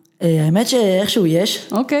ובינו. האמת שאיכשהו יש.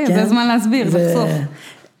 אוקיי, זה הזמן להסביר, לחשוף.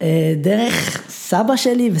 דרך סבא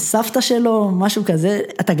שלי וסבתא שלו, משהו כזה,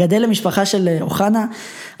 אתה גדל למשפחה של אוחנה,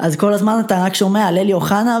 אז כל הזמן אתה רק שומע על אלי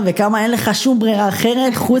אוחנה, וכמה אין לך שום ברירה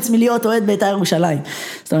אחרת, חוץ מלהיות אוהד בית"ר ירושלים.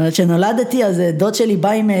 זאת אומרת, שנולדתי, אז דוד שלי בא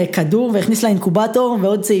עם כדור, והכניס לאינקובטור,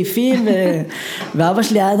 ועוד צעיפים, ואבא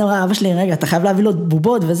שלי היה נורא, אבא שלי, רגע, אתה חייב להביא לו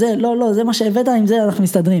בובות, וזה, לא, זה מה שהבאת, עם זה אנחנו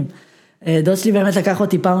מסתדרים. דוד שלי באמת לקח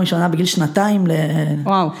אותי פעם ראשונה בגיל 2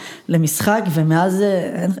 למשחק, ומאז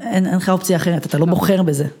אין לך אופציה אחרת, אתה לא בוחר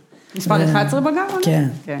בזה. מספר 11 בגר? כן,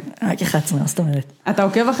 רק 11, מה זאת אומרת? אתה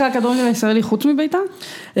עוקב אחרי הכדורגל הישראלי חוץ מבית"ר?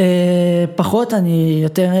 פחות, אני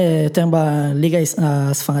יותר בליגה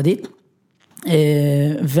הספרדית,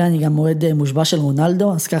 ואני גם מועד מושבע של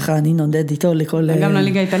רונלדו, אז ככה אני נודד איתו לכל... גם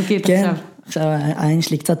לליגה האיטלקית עכשיו. עכשיו העין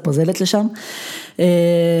שלי קצת פוזלת לשם,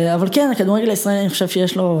 אבל כן, הכדורגל הישראלי אני חושב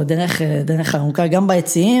שיש לו דרך ארוכה, גם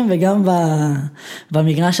ביציעים וגם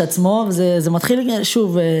במגרש עצמו, וזה מתחיל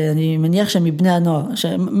שוב, אני מניח שמבני הנוער,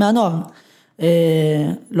 מהנוער,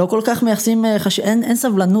 לא כל כך מייחסים, אין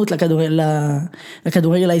סבלנות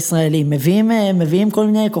לכדורגל הישראלי, מביאים כל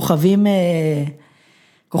מיני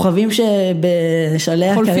כוכבים שבשלהי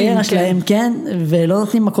הקריירה שלהם, כן, ולא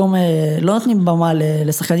נותנים מקום, לא נותנים במה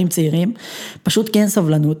לשחקנים צעירים, פשוט כן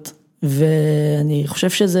סבלנות, ואני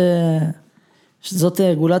חושב שזאת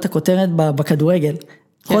גולת הכותרת בכדורגל,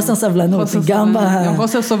 חוסר סבלנות, גם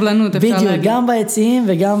חוסר סבלנות, אפשר להגיד. בדיוק, גם ביציעים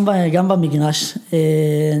וגם במגרש.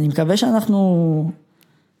 אני מקווה שאנחנו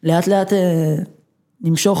לאט לאט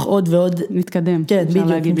נמשוך עוד ועוד. נתקדם. כן,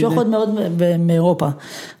 בדיוק, נמשוך עוד מאוד מאירופה,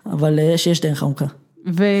 אבל יש דרך ארוכה.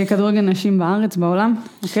 וכדורגל נשים בארץ, בעולם,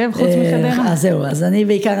 אוקיי? חוץ מחדרה? אז זהו, אז אני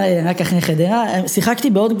בעיקר רק אחרי חדרה, שיחקתי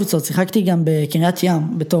בעוד קבוצות, שיחקתי גם בקריית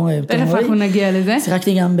ים, בתור איפה אנחנו נגיע לזה?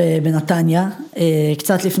 שיחקתי גם בנתניה,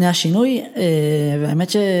 קצת לפני השינוי, והאמת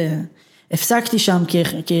שהפסקתי שם,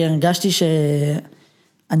 כי הרגשתי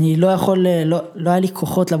שאני לא יכול, לא היה לי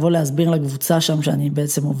כוחות לבוא להסביר לקבוצה שם, שאני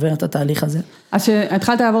בעצם עובר את התהליך הזה. אז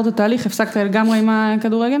שהתחלת לעבור את התהליך, הפסקת לגמרי עם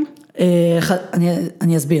הכדורגל?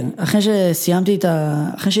 אני אסביר, אחרי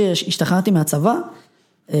שהשתחררתי מהצבא,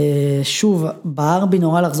 שוב, בער בי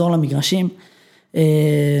נורא לחזור למגרשים,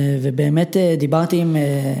 ובאמת דיברתי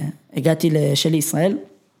הגעתי לשלי ישראל,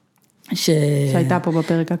 שהייתה פה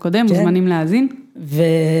בפרק הקודם, מוזמנים להאזין.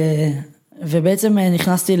 ובעצם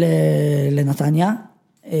נכנסתי לנתניה,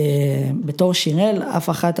 בתור שירל, אף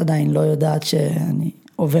אחת עדיין לא יודעת שאני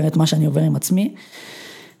עובר את מה שאני עובר עם עצמי,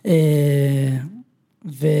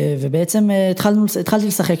 ובעצם התחלתי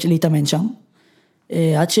לשחק, להתאמן שם,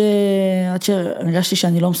 עד שהרגשתי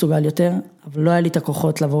שאני לא מסוגל יותר, אבל לא היה לי את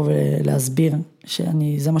הכוחות לבוא ולהסביר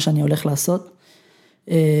שזה מה שאני הולך לעשות,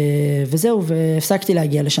 וזהו, והפסקתי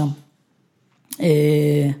להגיע לשם.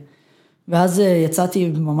 ואז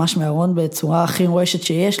יצאתי ממש מהארון בצורה הכי רועשת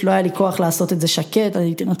שיש, לא היה לי כוח לעשות את זה שקט,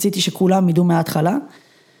 רציתי שכולם ידעו מההתחלה,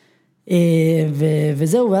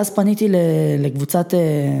 וזהו, ואז פניתי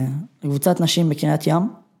לקבוצת נשים בקריית ים.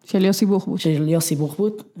 של יוסי בוחבוט. של יוסי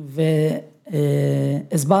בוחבוט,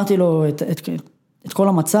 והסברתי לו את כל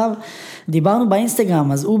המצב, דיברנו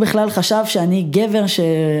באינסטגרם, אז הוא בכלל חשב שאני גבר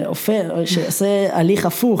שעושה הליך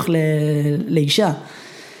הפוך לאישה.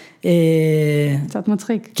 קצת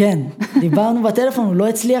מצחיק. כן, דיברנו בטלפון, הוא לא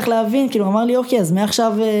הצליח להבין, כאילו הוא אמר לי, אוקיי, אז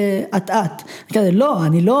מעכשיו את. כזה, לא,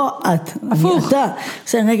 אני לא את, הפוך. אני אתה.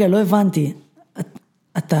 בסדר, רגע, לא הבנתי.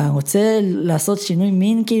 אתה רוצה לעשות שינוי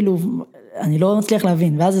מין, כאילו, אני לא מצליח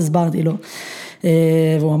להבין, ואז הסברתי לו.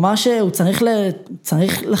 והוא אמר שהוא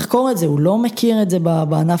צריך לחקור את זה, הוא לא מכיר את זה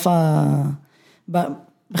בענף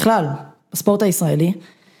בכלל, בספורט הישראלי.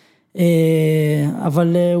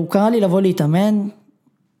 אבל הוא קרא לי לבוא להתאמן,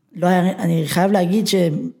 אני חייב להגיד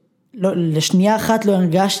שלשנייה אחת לא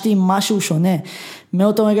הרגשתי משהו שונה.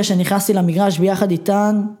 מאותו רגע שנכנסתי למגרש ביחד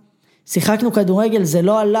איתן, שיחקנו כדורגל, זה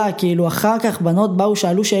לא עלה, כאילו אחר כך בנות באו,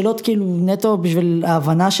 שאלו שאלות כאילו נטו בשביל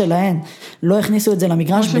ההבנה שלהן, לא הכניסו את זה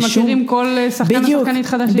למגרש בשום... כמו שמכירים כל שחקן ושחקנית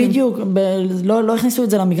חדשים. בדיוק, לא הכניסו את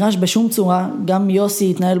זה למגרש בשום צורה, גם יוסי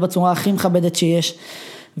התנהל בצורה הכי מכבדת שיש,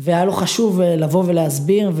 והיה לו חשוב לבוא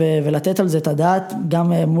ולהסביר ולתת על זה את הדעת,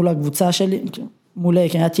 גם מול הקבוצה שלי, מול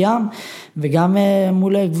קריית ים, וגם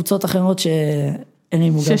מול קבוצות אחרות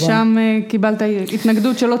שהרימו גבוה. ששם קיבלת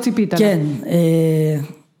התנגדות שלא ציפית. כן,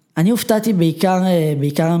 אני הופתעתי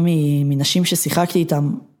בעיקר מנשים ששיחקתי איתם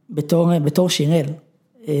בתור שירל,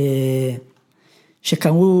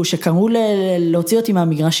 שקראו להוציא אותי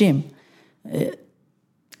מהמגרשים.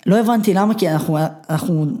 לא הבנתי למה, כי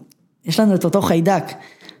יש לנו את אותו חיידק,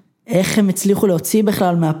 איך הם הצליחו להוציא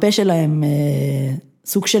בכלל מהפה שלהם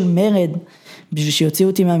סוג של מרד, בשביל שיוציאו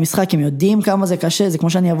אותי מהמשחק, הם יודעים כמה זה קשה, זה כמו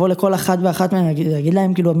שאני אבוא לכל אחת ואחת מהם, אגיד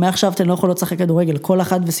להם כאילו, מעכשיו אתן לא יכולות לשחק כדורגל, כל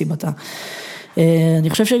אחת וסיבתה. אני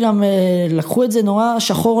חושב שגם לקחו את זה נורא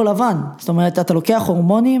שחור או לבן, זאת אומרת, אתה לוקח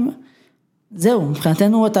הורמונים, זהו,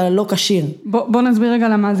 מבחינתנו אתה לא קשיר. בוא נסביר רגע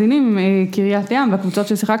למאזינים, קריית ים, והקבוצות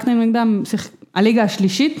ששיחקנו נגדם, הליגה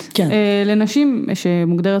השלישית, כן. לנשים,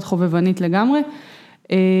 שמוגדרת חובבנית לגמרי,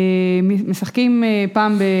 משחקים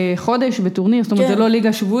פעם בחודש בטורניר, זאת אומרת, זה לא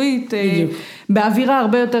ליגה שבועית, באווירה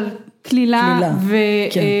הרבה יותר כלילה,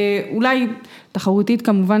 ואולי תחרותית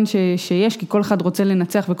כמובן שיש, כי כל אחד רוצה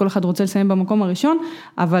לנצח וכל אחד רוצה לסיים במקום הראשון,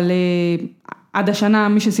 אבל עד השנה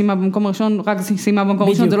מי שסיימה במקום הראשון, רק סיימה במקום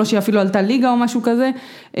הראשון, זה לא שהיא אפילו עלתה ליגה או משהו כזה,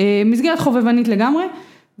 מסגרת חובבנית לגמרי,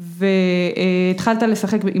 והתחלת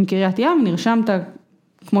לשחק עם קריית ים, נרשמת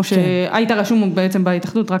כמו שהיית רשום בעצם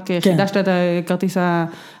בהתאחדות, רק חידשת את כרטיס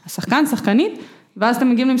השחקן, שחקנית, ואז אתם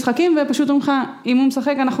מגיעים למשחקים, ופשוט אומרים לך, אם הוא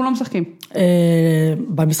משחק, אנחנו לא משחקים.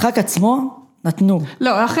 במשחק עצמו, נתנו.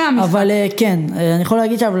 לא, אחרי המשחק. אבל כן, אני יכול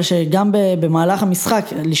להגיד שגם במהלך המשחק,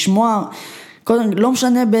 לשמוע, לא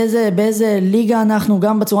משנה באיזה ליגה אנחנו,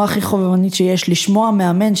 גם בצורה הכי חובבנית שיש, לשמוע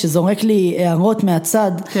מאמן שזורק לי הערות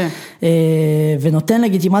מהצד, כן. ונותן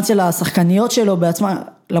לגיטימציה לשחקניות שלו בעצמה,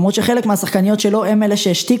 למרות שחלק מהשחקניות שלו הם אלה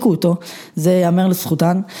שהשתיקו אותו, זה יאמר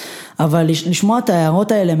לזכותן, אבל לשמוע את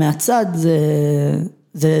ההערות האלה מהצד,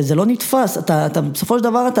 זה לא נתפס, אתה בסופו של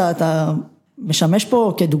דבר אתה משמש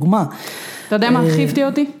פה כדוגמה. אתה יודע מה הכי הפתיע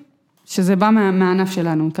אותי? שזה בא מהענף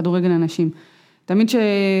שלנו, כדורגל אנשים. תמיד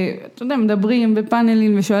אתה יודע, מדברים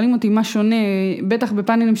בפאנלים ושואלים אותי מה שונה, בטח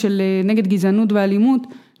בפאנלים של נגד גזענות ואלימות,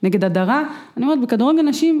 נגד הדרה, אני אומרת, בכדורגל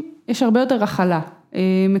נשים יש הרבה יותר החלה,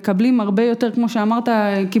 מקבלים הרבה יותר, כמו שאמרת,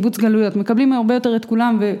 קיבוץ גלויות, מקבלים הרבה יותר את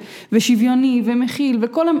כולם, ושוויוני ומכיל,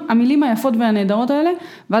 וכל המילים היפות והנהדרות האלה,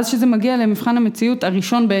 ואז שזה מגיע למבחן המציאות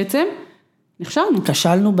הראשון בעצם, נכשלנו.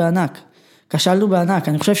 כשלנו בענק,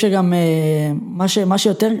 אני חושב שגם מה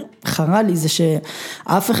שיותר חרה לי זה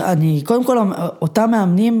קודם כל אותם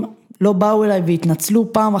מאמנים לא באו אליי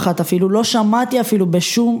והתנצלו פעם אחת אפילו, לא שמעתי אפילו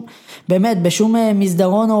בשום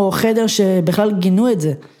מסדרון או חדר שבכלל גינו את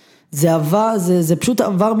זה. זה פשוט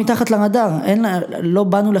עבר מתחת לרדאר, לא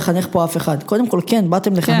באנו לחנך פה אף אחד. קודם כל כן,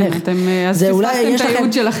 באתם לחנך. כן, אז פספסתם את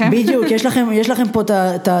הייעוד שלכם. בדיוק, יש לכם פה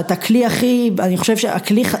את הכלי הכי, אני חושב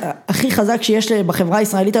שהכלי הכי חזק שיש בחברה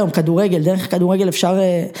הישראלית היום, כדורגל, דרך כדורגל אפשר,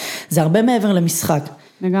 זה הרבה מעבר למשחק.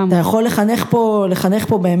 לגמרי. אתה יכול לחנך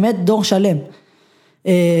פה באמת דור שלם.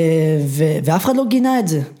 ואף אחד לא גינה את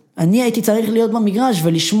זה. אני הייתי צריך להיות במגרש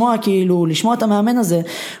ולשמוע, כאילו, לשמוע את המאמן הזה,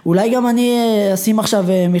 אולי גם אני אשים עכשיו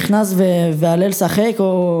מכנס ועלה לשחק,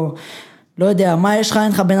 או לא יודע, מה יש לך,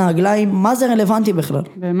 אין לך בין הרגליים, מה זה רלוונטי בכלל?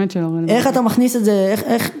 באמת שלא רלוונטי. איך אתה מכניס את זה,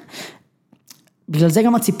 איך, בגלל זה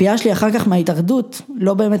גם הציפייה שלי אחר כך מההתאחדות,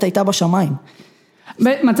 לא באמת הייתה בשמיים.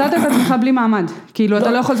 מצאת את עצמך בלי מעמד, כאילו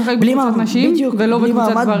אתה לא יכול לשחק בקבוצת נשים ולא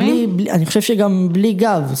בקבוצת גברים. אני חושב שגם בלי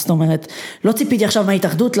גב, זאת אומרת, לא ציפיתי עכשיו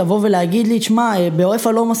מההתאחדות לבוא ולהגיד לי, תשמע,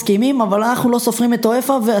 באוהפה לא מסכימים, אבל אנחנו לא סופרים את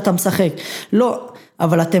אוהפה ואתה משחק. לא,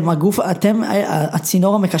 אבל אתם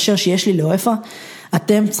הצינור המקשר שיש לי לאוהפה,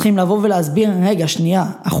 אתם צריכים לבוא ולהסביר, רגע, שנייה,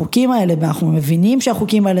 החוקים האלה, אנחנו מבינים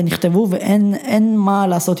שהחוקים האלה נכתבו ואין מה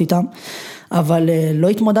לעשות איתם, אבל לא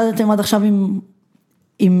התמודדתם עד עכשיו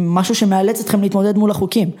עם משהו שמאלץ אתכם להתמודד מול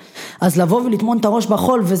החוקים. אז לבוא ולטמון את הראש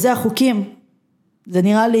בחול, וזה החוקים, זה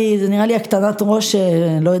נראה לי הקטנת ראש,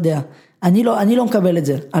 לא יודע. אני לא מקבל את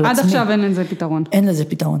זה על עצמי. עד עכשיו אין לזה פתרון. אין לזה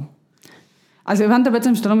פתרון. אז הבנת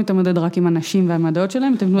בעצם שאתה לא מתמודד רק עם אנשים והמדעות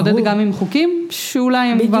שלהם, אתה מתמודד גם עם חוקים שאולי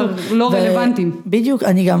הם כבר לא רלוונטיים. בדיוק,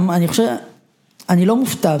 אני חושב, אני לא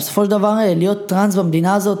מופתע, בסופו של דבר להיות טרנס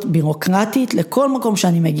במדינה הזאת בירוקרטית, לכל מקום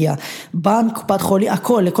שאני מגיע, בנק, קופת חולי,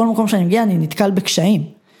 הכל, לכל מקום שאני מגיע, אני נתקל בקשיים.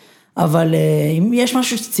 אבל אם יש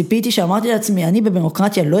משהו שציפיתי שאמרתי לעצמי, אני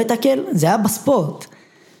בבירוקרטיה לא אתקל, זה היה בספורט.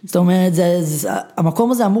 זאת אומרת,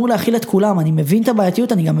 המקום הזה אמור להכיל את כולם, אני מבין את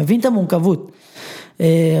הבעייתיות, אני גם מבין את המורכבות.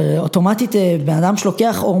 אוטומטית, בן אדם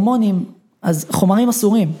שלוקח הורמונים, אז חומרים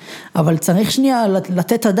אסורים, אבל צריך שנייה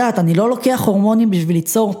לתת את הדעת, אני לא לוקח הורמונים בשביל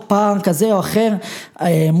ליצור פער כזה או אחר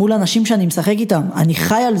מול אנשים שאני משחק איתם, אני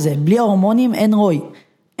חי על זה, בלי ההורמונים אין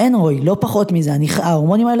רוי, לא פחות מזה,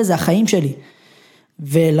 ההורמונים האלה זה החיים שלי,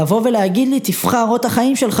 ולבוא ולהגיד לי, תבחר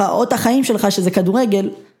או את החיים שלך שזה כדורגל,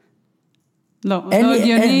 לא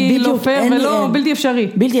הגיוני, לא פייר ולא בלתי אפשרי.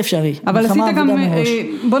 בלתי אפשרי. אבל עשית גם,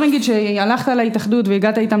 בוא נגיד שהלכת להתאחדות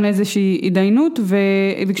והגעת איתם לאיזושהי התדיינות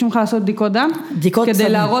וביקשו לך לעשות בדיקות דם. כדי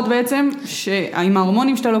להראות בעצם שעם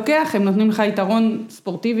ההורמונים שאתה לוקח הם נותנים לך יתרון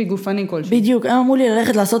ספורטיבי גופני כלשהו. בדיוק, הם אמרו לי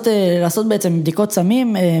ללכת לעשות בעצם בדיקות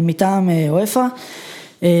סמים מטעם אוהפה.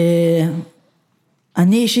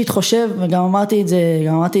 אני אישית חושב, וגם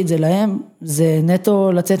אמרתי את זה להם, זה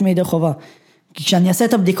נטו לצאת מידי חובה. כי כשאני אעשה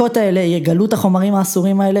את הבדיקות האלה, יגלו את החומרים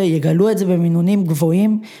האסורים האלה, יגלו את זה במינונים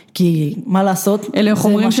גבוהים, כי מה לעשות? אלה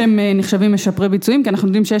חומרים שהם נחשבים משפרי ביצועים, כי אנחנו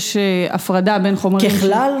יודעים שיש הפרדה בין חומרים.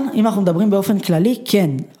 ככלל, אם אנחנו מדברים באופן כללי, כן.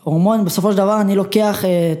 הורמון, בסופו של דבר אני לוקח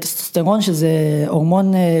טסטוסטרון, שזה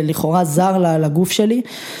הורמון לכאורה זר לגוף שלי,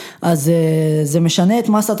 אז זה משנה את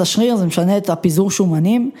מסת השריר, זה משנה את הפיזור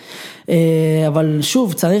שומנים, אבל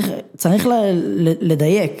שוב, צריך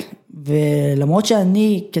לדייק. ולמרות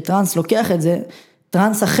שאני כטרנס לוקח את זה,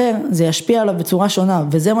 טרנס אחר, זה ישפיע עליו בצורה שונה,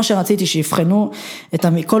 וזה מה שרציתי, שיבחנו את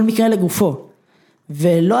כל מקרה לגופו.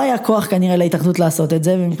 ולא היה כוח כנראה להתאחדות לעשות את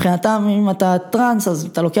זה, ומבחינתם, אם אתה טרנס, אז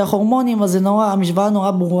אתה לוקח הורמונים, אז זה המשוואה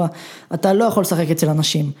נורא ברורה. אתה לא יכול לשחק אצל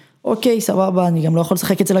אנשים. אוקיי, סבבה, אני גם לא יכול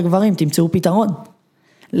לשחק אצל הגברים, תמצאו פתרון.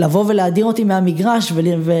 לבוא ולהדיר אותי מהמגרש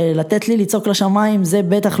ולתת לי לצעוק לשמיים, זה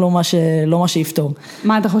בטח לא מה שיפתור.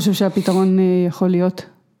 מה אתה חושב שהפתרון יכול להיות?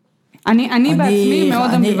 אני בעצמי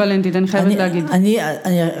מאוד אמביוולנטית, אני חייבת להגיד.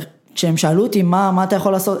 כשהם שאלו אותי מה אתה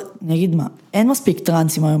יכול לעשות, אני אגיד מה, אין מספיק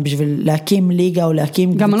טרנסים היום בשביל להקים ליגה או להקים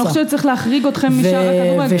קבוצה. גם אני לא חושבת שצריך להחריג אתכם משאר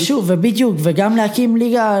הכדורגל. ושוב, ובדיוק, וגם להקים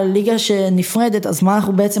ליגה שנפרדת, אז מה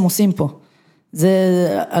אנחנו בעצם עושים פה?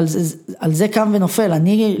 על זה קם ונופל,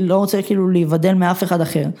 אני לא רוצה כאילו להיבדל מאף אחד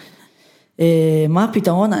אחר. מה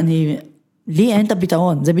הפתרון? לי אין את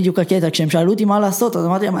הפתרון, זה בדיוק הקטע, כשהם שאלו אותי מה לעשות, אז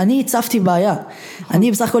אמרתי להם, אני הצפתי בעיה,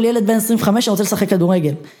 אני בסך הכל ילד בן 25 שאני רוצה לשחק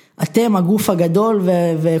כדורגל, אתם הגוף הגדול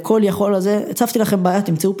וכל יכול הזה, הצפתי לכם בעיה,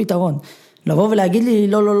 תמצאו פתרון, לבוא ולהגיד לי,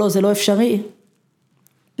 לא, זה לא אפשרי,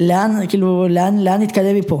 לאן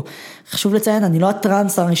נתקדם מפה? חשוב לציין, אני לא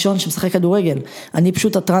הטרנס הראשון שמשחק כדורגל, אני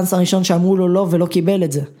פשוט הטרנס הראשון שאמרו לו לא ולא קיבל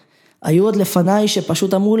את זה, היו עוד לפניי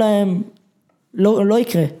שפשוט אמרו להם, לא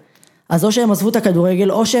יקרה, אז או שהם עזבו את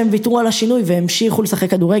הכדורגל, או שהם ויתרו על השינוי והמשיכו לשחק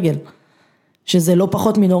כדורגל, שזה לא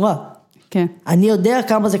פחות מנורא. כן. אני יודע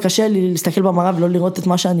כמה זה קשה לי להסתכל במראה ולא לראות את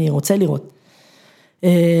מה שאני רוצה לראות.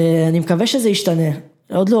 אני מקווה שזה ישתנה.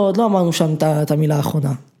 עוד לא אמרנו שם את המילה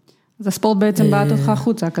האחרונה. אז הספורט בעצם בעט אותך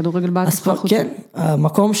החוצה, הכדורגל בעט אותך החוצה. כן,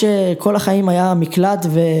 המקום שכל החיים היה מקלט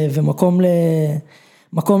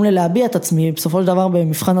ומקום ללהביע את עצמי, בסופו של דבר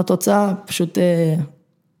במבחן התוצאה, פשוט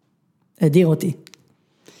הדיר אותי.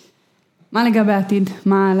 מה לגבי העתיד?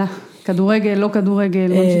 מה הלאה? כדורגל, לא כדורגל,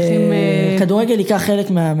 ממשיכים... כדורגל ייקח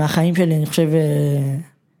חלק מהחיים שלי, אני חושב,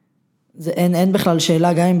 אין בכלל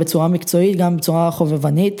שאלה, גם בצורה מקצועית, גם בצורה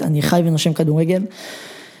חובבנית, אני חי ונושם כדורגל.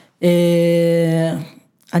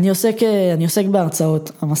 אני עוסק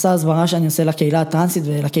בהרצאות, המסע הסברה שאני עושה לקהילה הטרנסית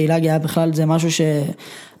ולקהילה הגאה בכלל, זה משהו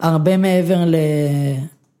שהרבה מעבר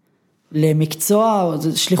למקצוע,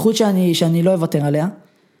 זו שליחות שאני לא אוותר עליה.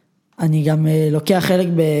 אני גם לוקח חלק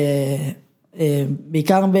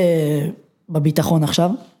בעיקר בביטחון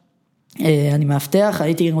עכשיו, אני מאבטח,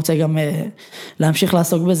 הייתי רוצה גם להמשיך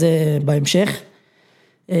לעסוק בזה בהמשך,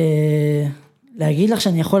 להגיד לך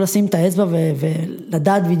שאני יכול לשים את האצבע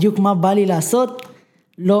ולדעת בדיוק מה בא לי לעשות,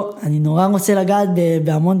 לא, אני נורא רוצה לגעת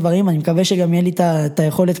בהמון דברים, אני מקווה שגם יהיה לי את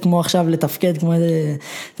היכולת כמו עכשיו לתפקד, כמו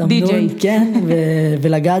די-ג'יי, כן,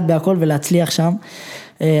 ולגעת בהכל ולהצליח שם,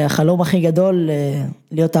 החלום הכי גדול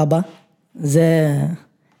להיות אבא, זה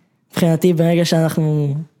מבחינתי ברגע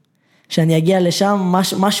שאני אגיע לשם,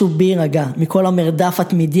 משהו בי יירגע, מכל המרדף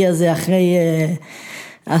התמידי הזה אחרי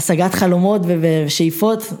השגת חלומות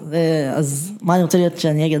ושאיפות, אז מה אני רוצה להיות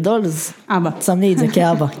שאני אהיה גדול, אז אבא. שם לי את זה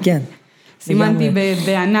כאבא, כן. סימנתי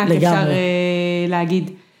בענק אפשר להגיד.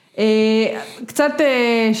 קצת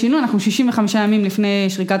שינו, אנחנו 65 ימים לפני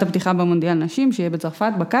שריקת הפתיחה במונדיאל נשים, שיהיה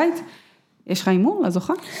בצרפת בקיץ, יש לך אימור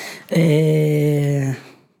לזוכה?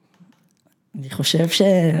 אני חושב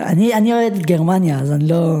אני אוהד את גרמניה, אז אני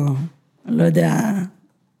לא יודע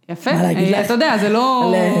יפה, אתה יודע,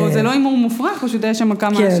 זה לא אימור מופרך, פשוט יש שם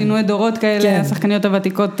כמה שינוי דורות כאלה, השחקניות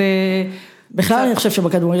הוותיקות. בכלל אני חושב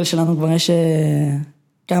שבכדורגל שלנו כבר יש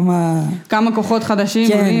כמה כוחות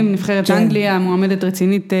חדשים, עולים, נבחרת אנגליה, מועמדת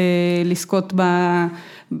רצינית לזכות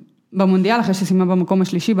במונדיאל, אחרי שסיימה במקום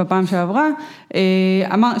השלישי בפעם שעברה,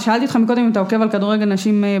 שאלתי אותך מקודם אם אתה עוקב על כדורגל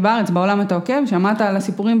נשים בארץ, בעולם אתה עוקב, שמעת על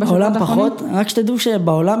הסיפורים בשבועות האחרונים? בעולם פחות, רק שתדעו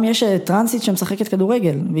שבעולם יש טרנסית שמשחקת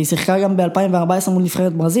כדורגל, והיא שיחקה גם ב-2014 מול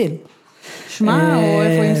נבחרת ברזיל. שמה, או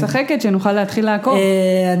איפה היא משחקת, שנוכל להתחיל לעקוב?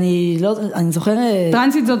 אני זוכר...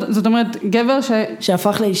 טרנסית זאת אומרת גבר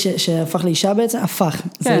שהפך לאישה בעצם, הפך,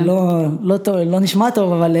 זה לא נשמע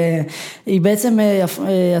טוב, אבל היא בעצם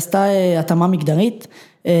עשתה התאמה מגדרית,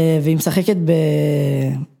 והיא משחקת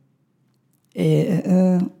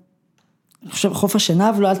אני חושב חוף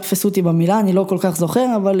השנהב, לא אל תפסו אותי במילה, אני לא כל כך זוכר,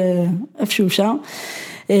 אבל איפשהו שם,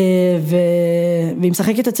 והיא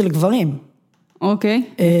משחקת אצל גברים. אוקיי,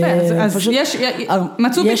 אז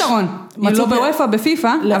מצאו פתרון, לא באופה,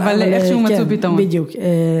 בפיפה, אבל איכשהו מצאו פתרון. בדיוק,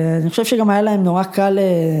 אני חושב שגם היה להם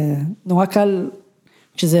נורא קל,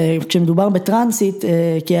 כשמדובר בטרנסית,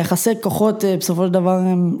 כי היחסי כוחות בסופו של דבר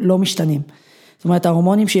הם לא משתנים. זאת אומרת,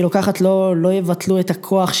 ההורמונים שהיא לוקחת לא יבטלו את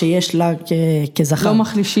הכוח שיש לה כזכר. לא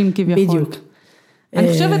מחלישים כביכול. בדיוק.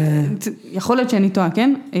 אני חושבת, יכול להיות שאני טועה,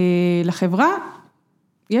 כן? לחברה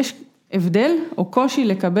יש הבדל או קושי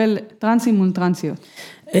לקבל טרנסים מול טרנסיות.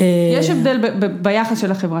 יש הבדל ביחס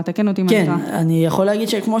של החברה, תקן אותי מה כן, אני יכול להגיד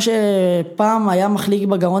שכמו שפעם היה מחליק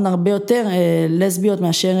בגרון הרבה יותר לסביות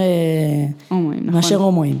מאשר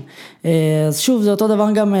הומואים. אז שוב, זה אותו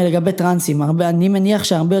דבר גם לגבי טרנסים. אני מניח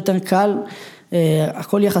שהרבה יותר קל,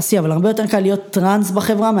 הכל יחסי, אבל הרבה יותר קל להיות טרנס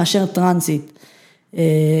בחברה מאשר טרנסית.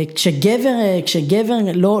 כשגבר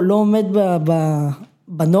לא עומד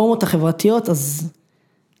בנורמות החברתיות, אז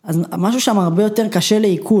אז משהו שם הרבה יותר קשה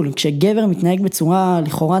לעיכול, כשגבר מתנהג בצורה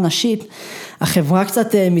לכאורה נשית, החברה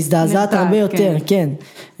קצת מזדעזעת הרבה יותר, כן.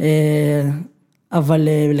 אבל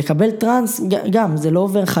לקבל טרנס, גם, זה לא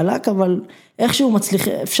עובר חלק, אבל איכשהו מצליח,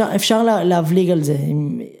 אפשר להבליג על זה,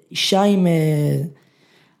 עם אישה עם...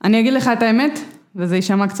 אני אגיד לך את האמת, וזה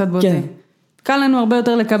יישמע קצת בוטה. כן. קל לנו הרבה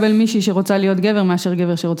יותר לקבל מישהי שרוצה להיות גבר, מאשר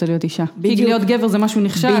גבר שרוצה להיות אישה. בדיוק. כי להיות גבר זה משהו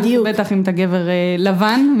נחשב, בטח אם אתה גבר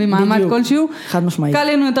לבן, ממעמד כלשהו. חד משמעית. קל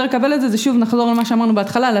לנו יותר לקבל את זה, זה שוב נחזור על מה שאמרנו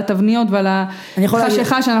בהתחלה, על התבניות ועל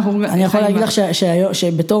החשכה שאנחנו... אני יכול להגיד לך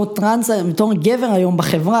שבתור טרנס, בתור גבר היום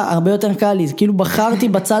בחברה, הרבה יותר קל לי, כאילו בחרתי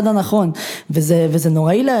בצד הנכון, וזה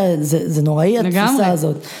נוראי התפיסה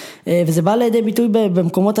הזאת. וזה בא לידי ביטוי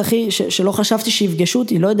במקומות הכי שלא חשבתי שיפגשו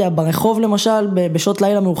אותי, לא יודע, ברחוב למשל, בשעות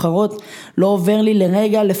לילה מאוחרות, לא עובר לי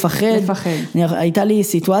לרגע לפחד. הייתה לי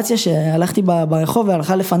סיטואציה שהלכתי ברחוב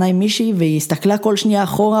והלכה לפניי מישהי, והיא הסתכלה כל שנייה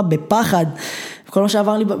אחורה בפחד, כל מה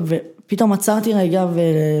שעבר לי, ופתאום עצרתי רגע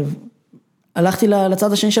הלכתי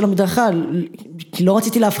לצד השני של המדרכה, כי לא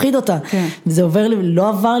רציתי להפחיד אותה, וזה לא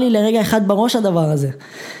עבר לי לרגע אחד בראש הדבר הזה.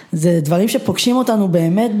 זה דברים שפוגשים אותנו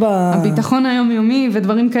באמת הביטחון היומיומי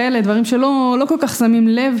ודברים כאלה, דברים שלא כל כך שמים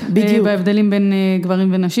לב בהבדלים בין גברים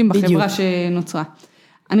ונשים בחברה שנוצרה.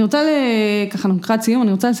 אני רוצה ככה נקראת סיום,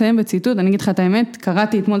 אני רוצה לסיים בציטוט, אני אגיד לך את האמת,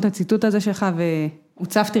 קראתי אתמול את הציטוט הזה שלך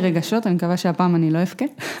והוצפתי רגשות, אני מקווה שהפעם אני לא אפקה.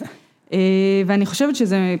 ואני חושבת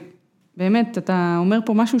שזה באמת, אתה אומר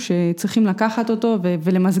פה משהו שצריכים לקחת אותו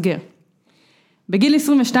ולמסגר. בגיל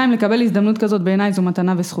 22 לקבל הזדמנות כזאת בעיניי זו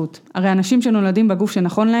מתנה וזכות. הרי אנשים שנולדים בגוף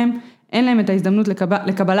שנכון להם, אין להם את ההזדמנות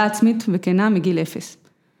לקבלה עצמית וכנה מגיל 0.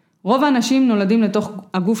 רוב האנשים נולדים לתוך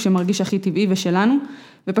הגוף שמרגיש הכי טבעי ושלנו,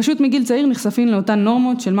 ופשוט מגיל צעיר נחשפים לאותן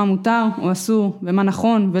נורמות של מה מותר או אסור, ומה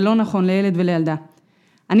נכון ולא נכון לילד ולילדה.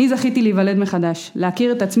 אני זכיתי להיוולד מחדש,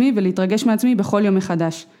 להכיר את עצמי ולהתרגש מעצמי בכל יום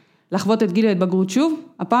מחדש. לחוות את גיל ההתבגרות שוב,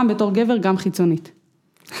 הפעם בתור גבר גם חיצונית.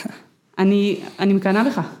 אני מקנה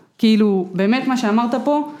בך. כאילו, באמת מה שאמרת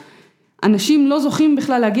פה, אנשים לא זוכים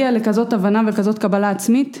בכלל להגיע לכזאת הבנה וכזאת קבלה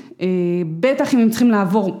עצמית, בטח אם הם צריכים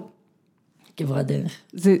לעבור. כברת דרך.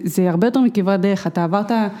 זה הרבה יותר מכברת דרך. אתה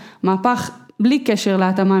עברת מהפך, בלי קשר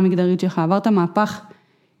להתאמה המגדרית שלך, עברת מהפך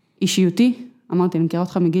אישיותי, אמרתי, אני מכירה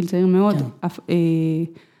אותך מגיל צעיר מאוד, כן.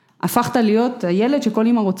 הפכת להיות הילד שכל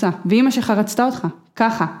אמא רוצה, ואמא שלך רצתה אותך,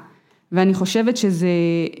 ככה. ואני חושבת שזה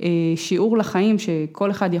שיעור לחיים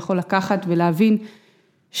שכל אחד יכול לקחת ולהבין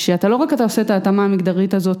שאתה לא רק אתה עושה את ההתאמה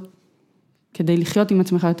המגדרית הזאת כדי לחיות עם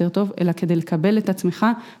עצמך יותר טוב, אלא כדי לקבל את עצמך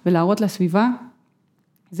ולהראות לסביבה,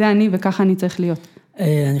 זה אני וככה אני צריך להיות.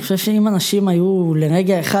 אני חושב שאם אנשים היו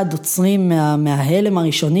לרגע אחד עוצרים מההלם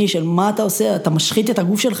הראשוני של מה אתה עושה, אתה משחית את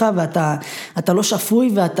הגוף שלך ואתה לא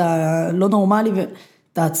שפוי ואתה לא נורמלי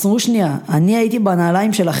תעצרו שנייה, אני הייתי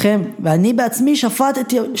בנעליים שלכם, ואני בעצמי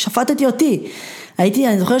שפטתי אותי.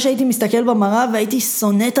 אני זוכר שהייתי מסתכל במראה, והייתי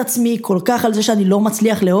שונא את עצמי כל כך על זה שאני לא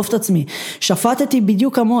מצליח לאהוב את עצמי. שפטתי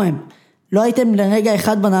בדיוק כמוהם. לא הייתם לרגע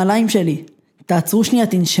אחד בנעליים שלי. תעצרו שנייה,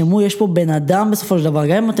 תנשמו, יש פה בן אדם בסופו של דבר.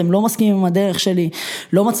 גם אם אתם לא מסכימים עם הדרך שלי,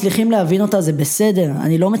 לא מצליחים להבין אותה, זה בסדר.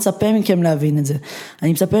 אני לא מצפה מכם להבין את זה.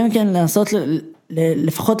 אני מצפה מכם לנסות,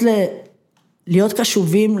 לפחות להיות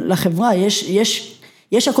קשובים לחברה.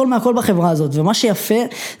 יש הכל מהכל בחברה הזאת, ומה שיפה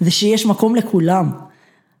זה שיש מקום לכולם.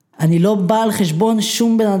 אני לא בא על חשבון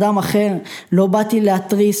שום בן אדם אחר, לא באתי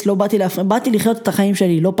להתריס, לא באתי להפריע, באתי לחיות את החיים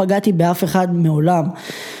שלי, לא פגעתי באף אחד מעולם.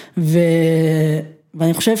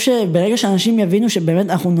 ואני חושב שברגע שאנשים יבינו שבאמת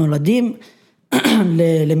אנחנו נולדים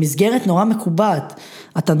למסגרת נורא מקובעת,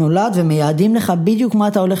 אתה נולד ומייעדים לך בדיוק מה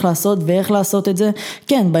אתה הולך לעשות ואיך לעשות את זה.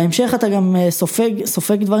 כן, בהמשך אתה גם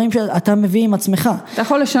סופג דברים שאתה מביא עם עצמך. אתה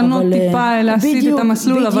יכול לשנות טיפה, להסיט את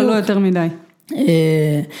המסלול, אבל לא יותר מדי.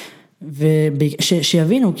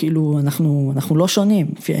 ושיבינו, כאילו, אנחנו לא שונים.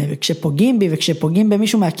 כשפוגעים בי וכשפוגעים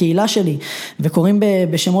במישהו מהקהילה שלי וקוראים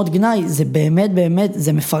בשמות גנאי, זה באמת,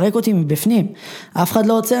 זה מפרק אותי מבפנים. אף אחד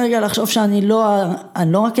לא רוצה רגע לחשוב שאני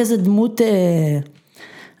לא רק איזה דמות,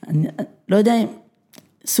 לא יודע,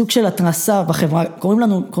 סוג של התרסה בחברה,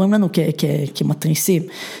 קוראים לנו כמטריסים,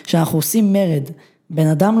 שאנחנו עושים מרד. בן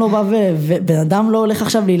אדם לא בא ובן אדם לא הולך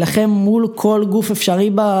עכשיו להילחם מול כל גוף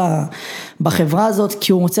אפשרי בחברה הזאת,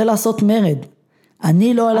 כי הוא רוצה לעשות מרד.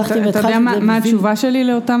 אני לא הלכתי אתה יודע מה התשובה שלי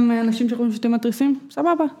לאותם אנשים שחושבים שאתם מטריסים?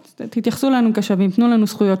 סבבה, תתייחסו לנו כשווים, תנו לנו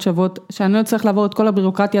זכויות שוות, שאני לא צריך לעבור את כל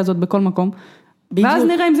הבירוקרטיה הזאת בכל מקום, ואז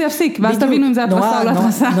נראה אם זה יפסיק, ואז תבינו אם זה התרסה או לא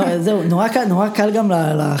התרסה. זהו, נורא קל גם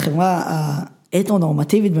לחברה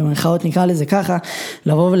הטרונורמטיבית, במרכאות נקרא לזה ככה,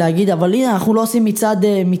 לבוא ולהגיד, אבל הנה, אנחנו לא עושים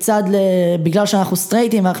מצד בגלל שאנחנו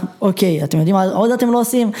סטרייטים, אוקיי, אתם יודעים, עוד אתם לא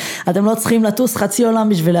עושים, אתם לא צריכים לטוס חצי עולם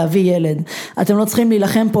בשביל להביא ילד, אתם לא צריכים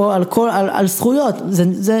להילחם פה על זכויות,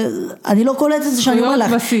 אני לא קולט את זה שאני אומר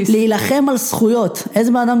לך, להילחם על זכויות,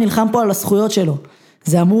 איזה בן אדם נלחם פה על הזכויות שלו,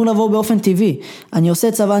 זה אמור לבוא באופן טבעי, אני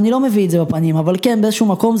עושה צבא, אני לא מביא את זה בפנים, אבל כן, באיזשהו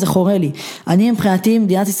מקום זה חורה לי, אני מבחינתי,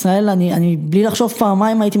 מדינת ישראל, אני בלי לחשוב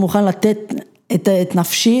פעמיים הייתי מוכן לתת את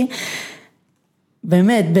נפשי,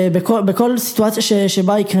 באמת, בכל סיטואציה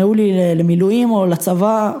שבה יקראו לי למילואים או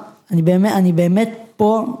לצבא, אני באמת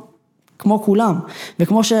פה כמו כולם,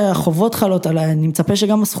 וכמו שהחובות חלות עליי, אני מצפה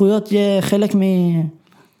שגם הזכויות יהיה חלק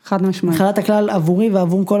חד משמעית. מחלת הכלל עבורי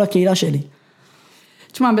ועבור כל הקהילה שלי.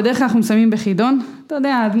 תשמע, בדרך כלל אנחנו מסיימים בחידון, אתה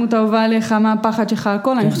יודע, הדמות האהובה עליך, מה הפחד שלך,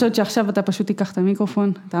 הכל, אני חושבת שעכשיו אתה פשוט תיקח את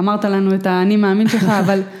המיקרופון, אתה אמרת לנו את האני מאמין שלך,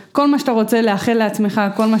 אבל כל מה שאתה רוצה לאחל לעצמך,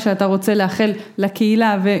 כל מה שאתה רוצה לאחל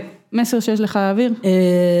לקהילה, ומסר שיש לך להעביר,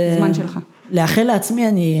 זמן שלך. לאחל לעצמי,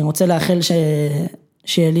 אני רוצה לאחל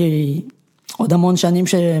שיהיה לי עוד המון שנים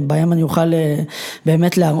שבהם אני אוכל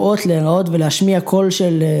באמת להראות ולהשמיע קול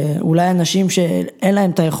של אולי אנשים שאין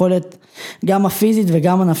להם את היכולת גם הפיזית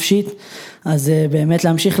וגם הנפשית, אז באמת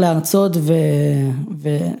להמשיך להרצות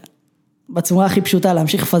ובצורה הכי פשוטה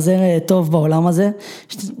להמשיך לפזר טוב בעולם הזה.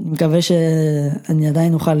 אני מקווה שאני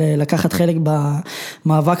עדיין אוכל לקחת חלק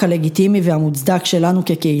במאבק הלגיטימי והמוצדק שלנו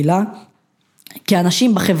כקהילה,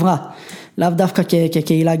 כאנשים בחברה, לאו דווקא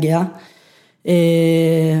כקהילה גאה.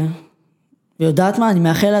 ויודעת מה, אני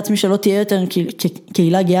מאחל לעצמי שלא תהיה יותר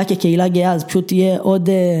קהילה גאה כקהילה גאה, אז פשוט תהיה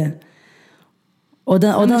עוד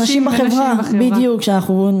אנשים בחברה, בדיוק,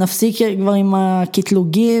 שאנחנו נפסיק כבר עם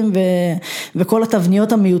הקטלוגים וכל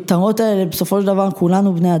התבניות המיותרות האלה, בסופו של דבר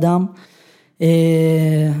כולנו בני אדם,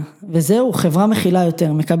 וזהו, חברה מכילה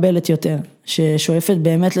יותר, מקבלת יותר, ששואפת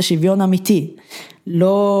באמת לשוויון אמיתי,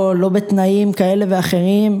 לא בתנאים כאלה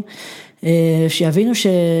ואחרים, שיבינו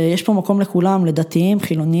שיש פה מקום לכולם, לדתיים,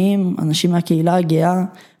 חילוניים, אנשים מהקהילה הגאה,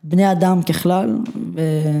 בני אדם ככלל,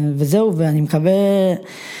 וזהו, ואני מקווה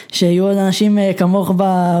שיהיו עוד אנשים כמוך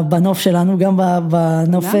בנוף שלנו, גם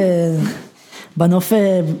בנוף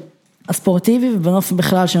הספורטיבי, ובנוף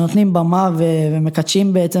בכלל שנותנים במה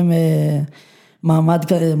ומקדשים בעצם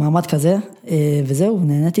מעמד כזה, וזהו,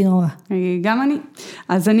 נהניתי נורא. גם אני.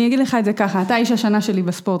 אז אני אגיד לך את זה ככה, אתה איש השנה שלי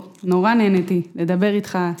בספורט, נורא נהניתי לדבר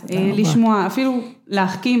איתך, לשמוע, אפילו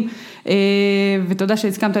להחכים, ותודה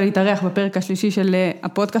שהסכמת להתארח בפרק השלישי של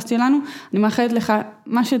הפודקאסט שלנו, אני מאחלת לך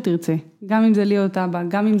מה שתרצה, גם אם זה להיות אבא,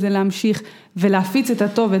 גם אם זה להמשיך ולהפיץ את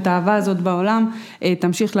הטוב ואת האהבה הזאת בעולם,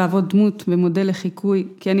 תמשיך לעבוד דמות ומודל לחיקוי,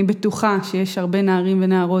 כי אני בטוחה שיש הרבה נערים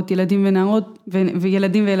ונערות, ילדים ונערות,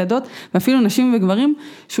 וילדים וילדות, ואפילו נשים וגברים,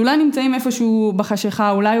 שאולי נמצאים איפשהו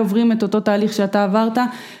בחשכה, אולי עוברים את אותו תהליך שאתה עברת,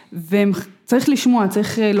 וצריך לשמוע,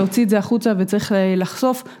 צריך להוציא את זה החוצה, וצריך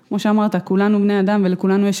לחשוף, כמו שאמרת, כולנו בני אדם,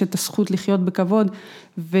 ולכולנו יש את הזכות לחיות בכבוד,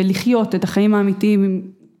 ולחיות את החיים האמיתיים,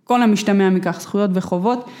 כל המשתמע מכך, זכויות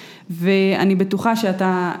וחובות, ואני בטוחה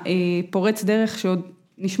שאתה פורץ דרך שעוד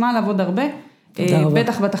נשמע לעבוד הרבה,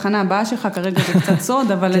 בטח בתחנה הבאה שלך, כרגע זה קצת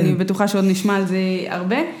סוד, אבל אני בטוחה שעוד נשמע על זה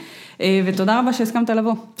הרבה, ותודה רבה שהסכמת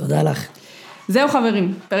לבוא. תודה לך. זהו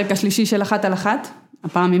חברים, פרק השלישי של אחת על אחת,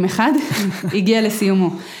 הפעם עם אחד, הגיע לסיומו.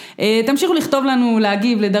 תמשיכו לכתוב לנו,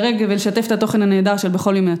 להגיב, לדרג ולשתף את התוכן הנהדר של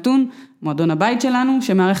בכל יום נתון, מועדון הבית שלנו,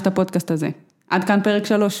 שמערך את הפודקאסט הזה. עד כאן פרק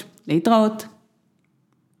 3, להתראות.